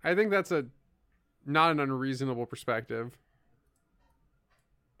 100%. I think that's not an unreasonable perspective.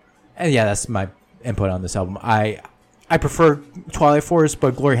 And yeah, that's my input on this album. I prefer Twilight Force,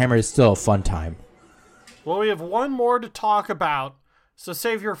 but Gloryhammer is still a fun time. Well, we have one more to talk about, so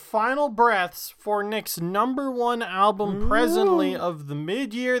save your final breaths for Nick's #1 album presently of the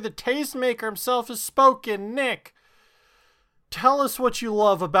mid-year. The tastemaker himself has spoken. Nick, tell us what you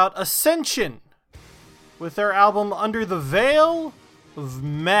love about Ascension with their album Under the Veil of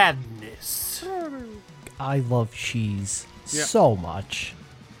Madness. I love cheese so much.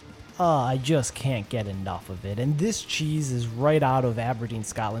 I just can't get enough of it. And this cheese is right out of Aberdeen,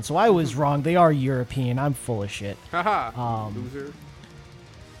 Scotland. So I was wrong. They are European. I'm full of shit. Haha, loser.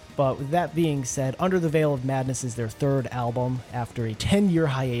 But with that being said, Under the Veil of Madness is their third album after a 10-year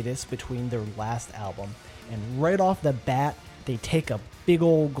hiatus between their last album. And right off the bat, they take a big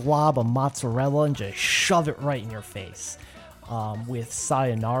old glob of mozzarella and just shove it right in your face with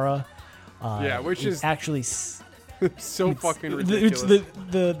Sayonara. Which is actually... so fucking ridiculous.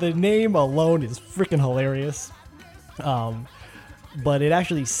 The name alone is freaking hilarious, but it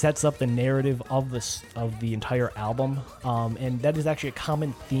actually sets up the narrative of the entire album, and that is actually a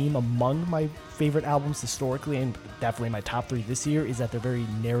common theme among my favorite albums historically, and definitely my top 3 this year, is that they're very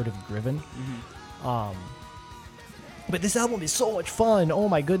narrative driven. But this album is so much fun. Oh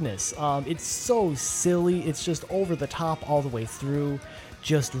my goodness, it's so silly. It's just over the top all the way through.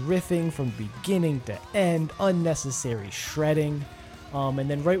 Just riffing from beginning to end, unnecessary shredding. And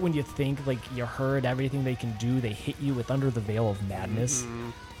then right when you think like you heard everything they can do, they hit you with Under the Veil of Madness,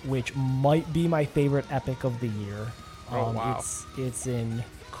 which might be my favorite epic of the year. Wow. It's in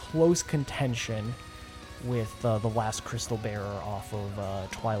close contention with The Last Crystal Bearer off of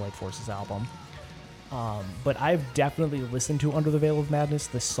Twilight Force's album. But I've definitely listened to Under the Veil of Madness,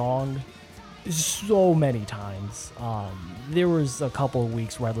 the song, so many times. There was a couple of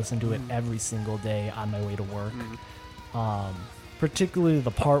weeks where I listened to it every single day on my way to work. Particularly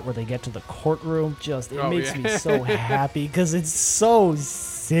the part where they get to the courtroom, it makes me so happy because it's so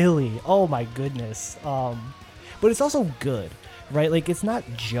silly. Oh my goodness. But it's also good, right? Like, it's not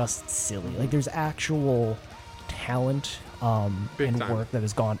just silly. Like, there's actual talent and work that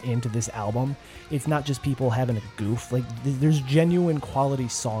has gone into this album. It's not just people having a goof. Like, there's genuine quality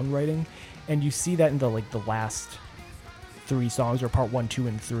songwriting, and you see that in the last 3 songs, or part 1, 2,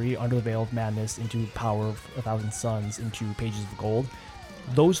 and 3, Under the Veil of Madness, into Power of a Thousand Suns, into Pages of Gold.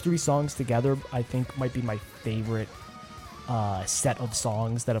 Those 3 songs together, I think, might be my favorite set of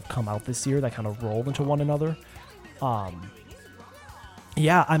songs that have come out this year that kind of roll into one another.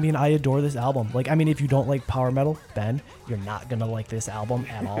 Yeah, I mean, I adore this album. Like, I mean, if you don't like power metal, Ben, you're not gonna like this album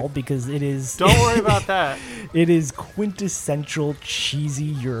at all, because it is... Don't worry about that. It is quintessential cheesy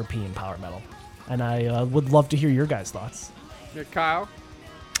European power metal. And I would love to hear your guys' thoughts. Yeah, Kyle?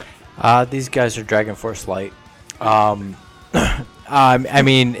 These guys are Dragon Force Light. I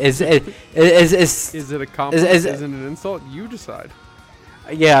mean, is it a compliment? Is it an insult? You decide.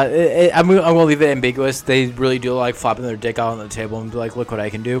 Yeah, I'm gonna leave it ambiguous. They really do like flopping their dick out on the table and be like, "Look what I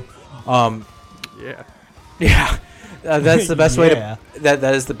can do." Yeah. Yeah, that's the best way to that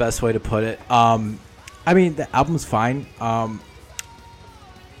is the best way to put it. I mean, the album's fine. I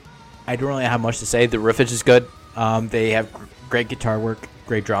don't really have much to say. The riffage is good. They have great guitar work,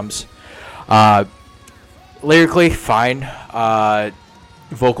 great drums. Lyrically, fine.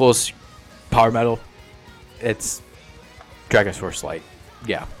 Vocals, power metal. It's Dragon's Force Light.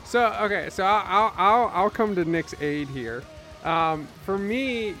 Yeah. So I'll come to Nick's aid here. For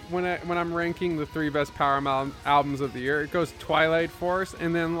me, when I'm ranking the 3 best power albums of the year, it goes Twilight Force,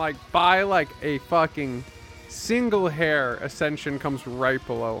 and then by a fucking single hair, Ascension comes right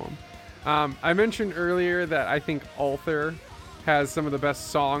below them. I mentioned earlier that I think Ulthar has some of the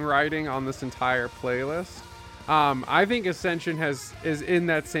best songwriting on this entire playlist. I think Ascension is in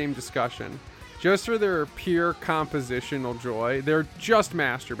that same discussion. Just for their pure compositional joy, they're just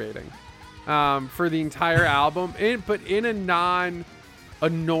masturbating for the entire album, but in a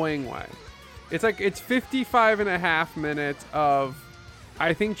non-annoying way. It's 55 and a half minutes of,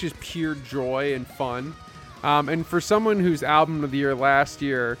 I think, just pure joy and fun. And for someone whose album of the year last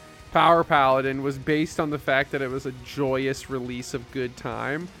year, Power Paladin, was based on the fact that it was a joyous release of good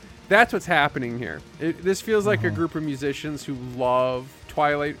time, that's what's happening here. This feels like a group of musicians who love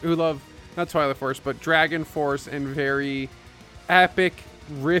not Twilight Force, but Dragon Force, and very epic,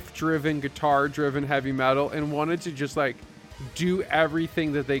 riff-driven, guitar-driven heavy metal, and wanted to just do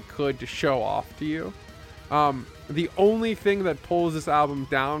everything that they could to show off to you. The only thing that pulls this album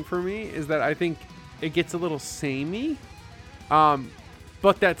down for me is that I think it gets a little samey,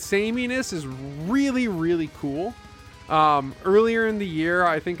 but that sameness is really, really cool. Earlier in the year,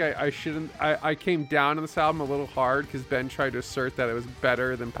 I think I came down on this album a little hard because Ben tried to assert that it was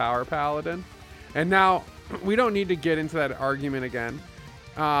better than Power Paladin. And now we don't need to get into that argument again,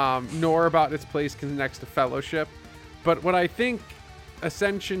 nor about its place next to Fellowship. But what I think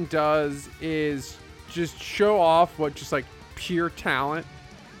Ascension does is just show off what just pure talent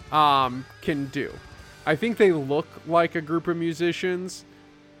can do. I think they look like a group of musicians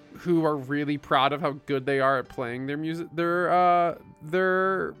who are really proud of how good they are at playing their music,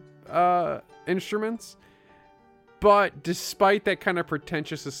 their instruments. But despite that kind of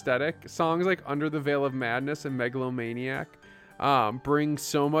pretentious aesthetic, songs like Under the Veil of Madness and Megalomaniac bring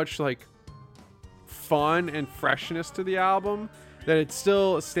so much fun and freshness to the album that it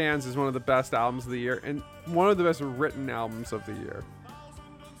still stands as one of the best albums of the year and one of the best written albums of the year.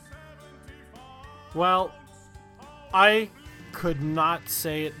 Well, I could not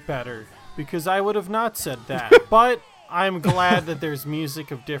say it better, because I would have not said that. But I'm glad that there's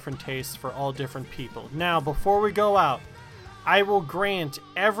music of different tastes for all different people. Now, before we go out, I will grant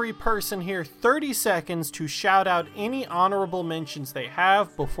every person here 30 seconds to shout out any honorable mentions they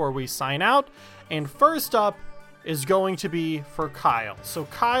have before we sign out. And first up is going to be for Kyle. So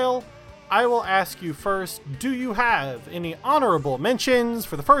Kyle, I will ask you first, do you have any honorable mentions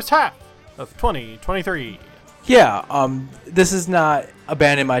for the first half of 2023? Yeah, this is not a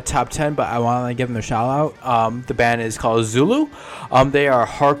band in my top 10, but I want to give them a shout out. The band is called Zulu. They are a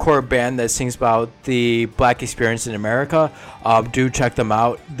hardcore band that sings about the black experience in America. Do check them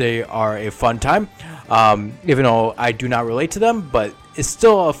out. They are a fun time, even though I do not relate to them, but it's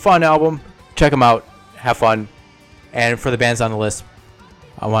still a fun album. Check them out. Have fun. And for the bands on the list,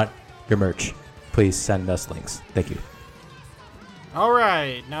 I want your merch. Please send us links. Thank you. All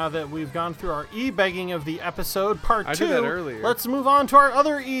right, now that we've gone through our e-begging of the episode, part I 2, did that earlier. let's move on to our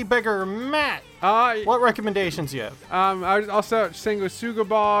other e-beggar, Matt. What recommendations you have? I'll start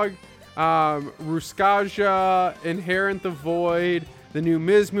Sanguisugabog, Ruskaja, Inherent the Void, the new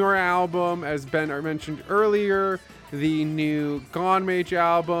Mizmor album, as Ben mentioned earlier, the new Gone Mage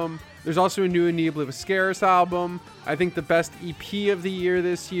album. There's also a new Anibla Viscaris album. I think the best EP of the year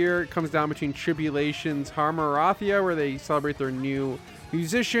this year comes down between Tribulation's Harmarathia, where they celebrate their new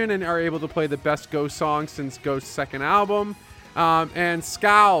musician and are able to play the best Ghost song since Ghost's second album. And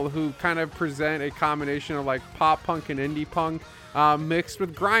Scowl, who kind of present a combination of like pop punk and indie punk mixed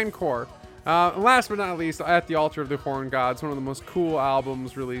with grindcore. Last but not least, At the Altar of the Horn Gods, one of the most cool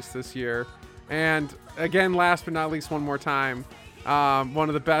albums released this year. And again, last but not least, one more time, one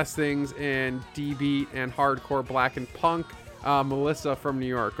of the best things in D-beat and hardcore black and punk, Melissa from New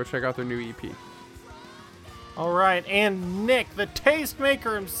York. Go check out their new EP. All right, and Nick, the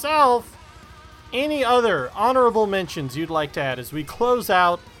tastemaker himself, any other honorable mentions you'd like to add as we close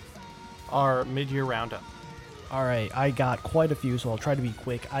out our mid-year roundup? All right, I got quite a few, so I'll try to be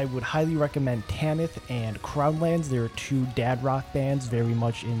quick. I would highly recommend Tanith and Crownlands. They're two dad rock bands, very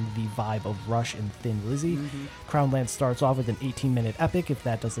much in the vibe of Rush and Thin Lizzy. Crownlands starts off with an 18-minute epic. If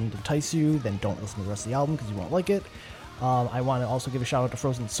that doesn't entice you, then don't listen to the rest of the album because you won't like it. I want to also give a shout out to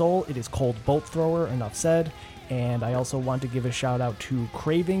Frozen Soul. It is Cold Bolt Thrower, enough said. And I also want to give a shout out to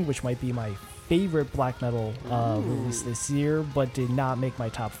Craving, which might be my favorite black metal release this year, but did not make my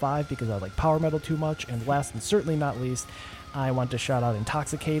top 5 because I like power metal too much. And last and certainly not least, I want to shout out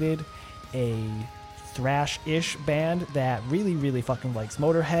Intoxicated, a thrash-ish band that really, really fucking likes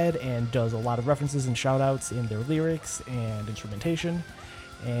Motorhead and does a lot of references and shout-outs in their lyrics and instrumentation.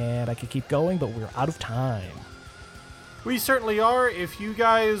 And I could keep going, but we're out of time. We certainly are. If you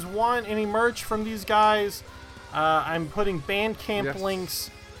guys want any merch from these guys, I'm putting Bandcamp links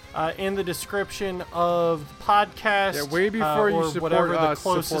in the description of the podcast. Yeah, way before you support us,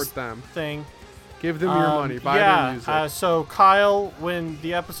 support them. Give them your money. Buy their music. So Kyle, when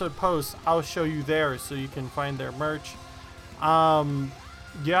the episode posts, I'll show you theirs so you can find their merch. And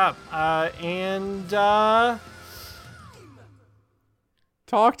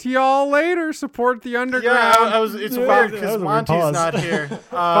talk to y'all later. Support the underground. It's weird because Monty's not here.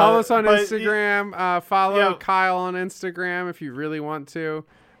 Follow us on Instagram. Follow Kyle on Instagram if you really want to.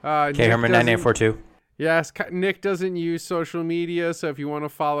 Herman9842. Yes, Nick doesn't use social media, so if you want to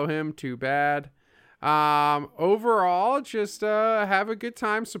follow him, too bad. Overall, just have a good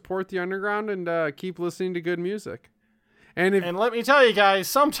time, support the underground, and keep listening to good music. And let me tell you guys,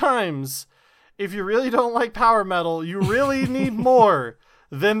 sometimes if you really don't like power metal, you really need more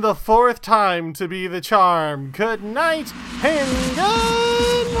than the fourth time to be the charm. Good night and good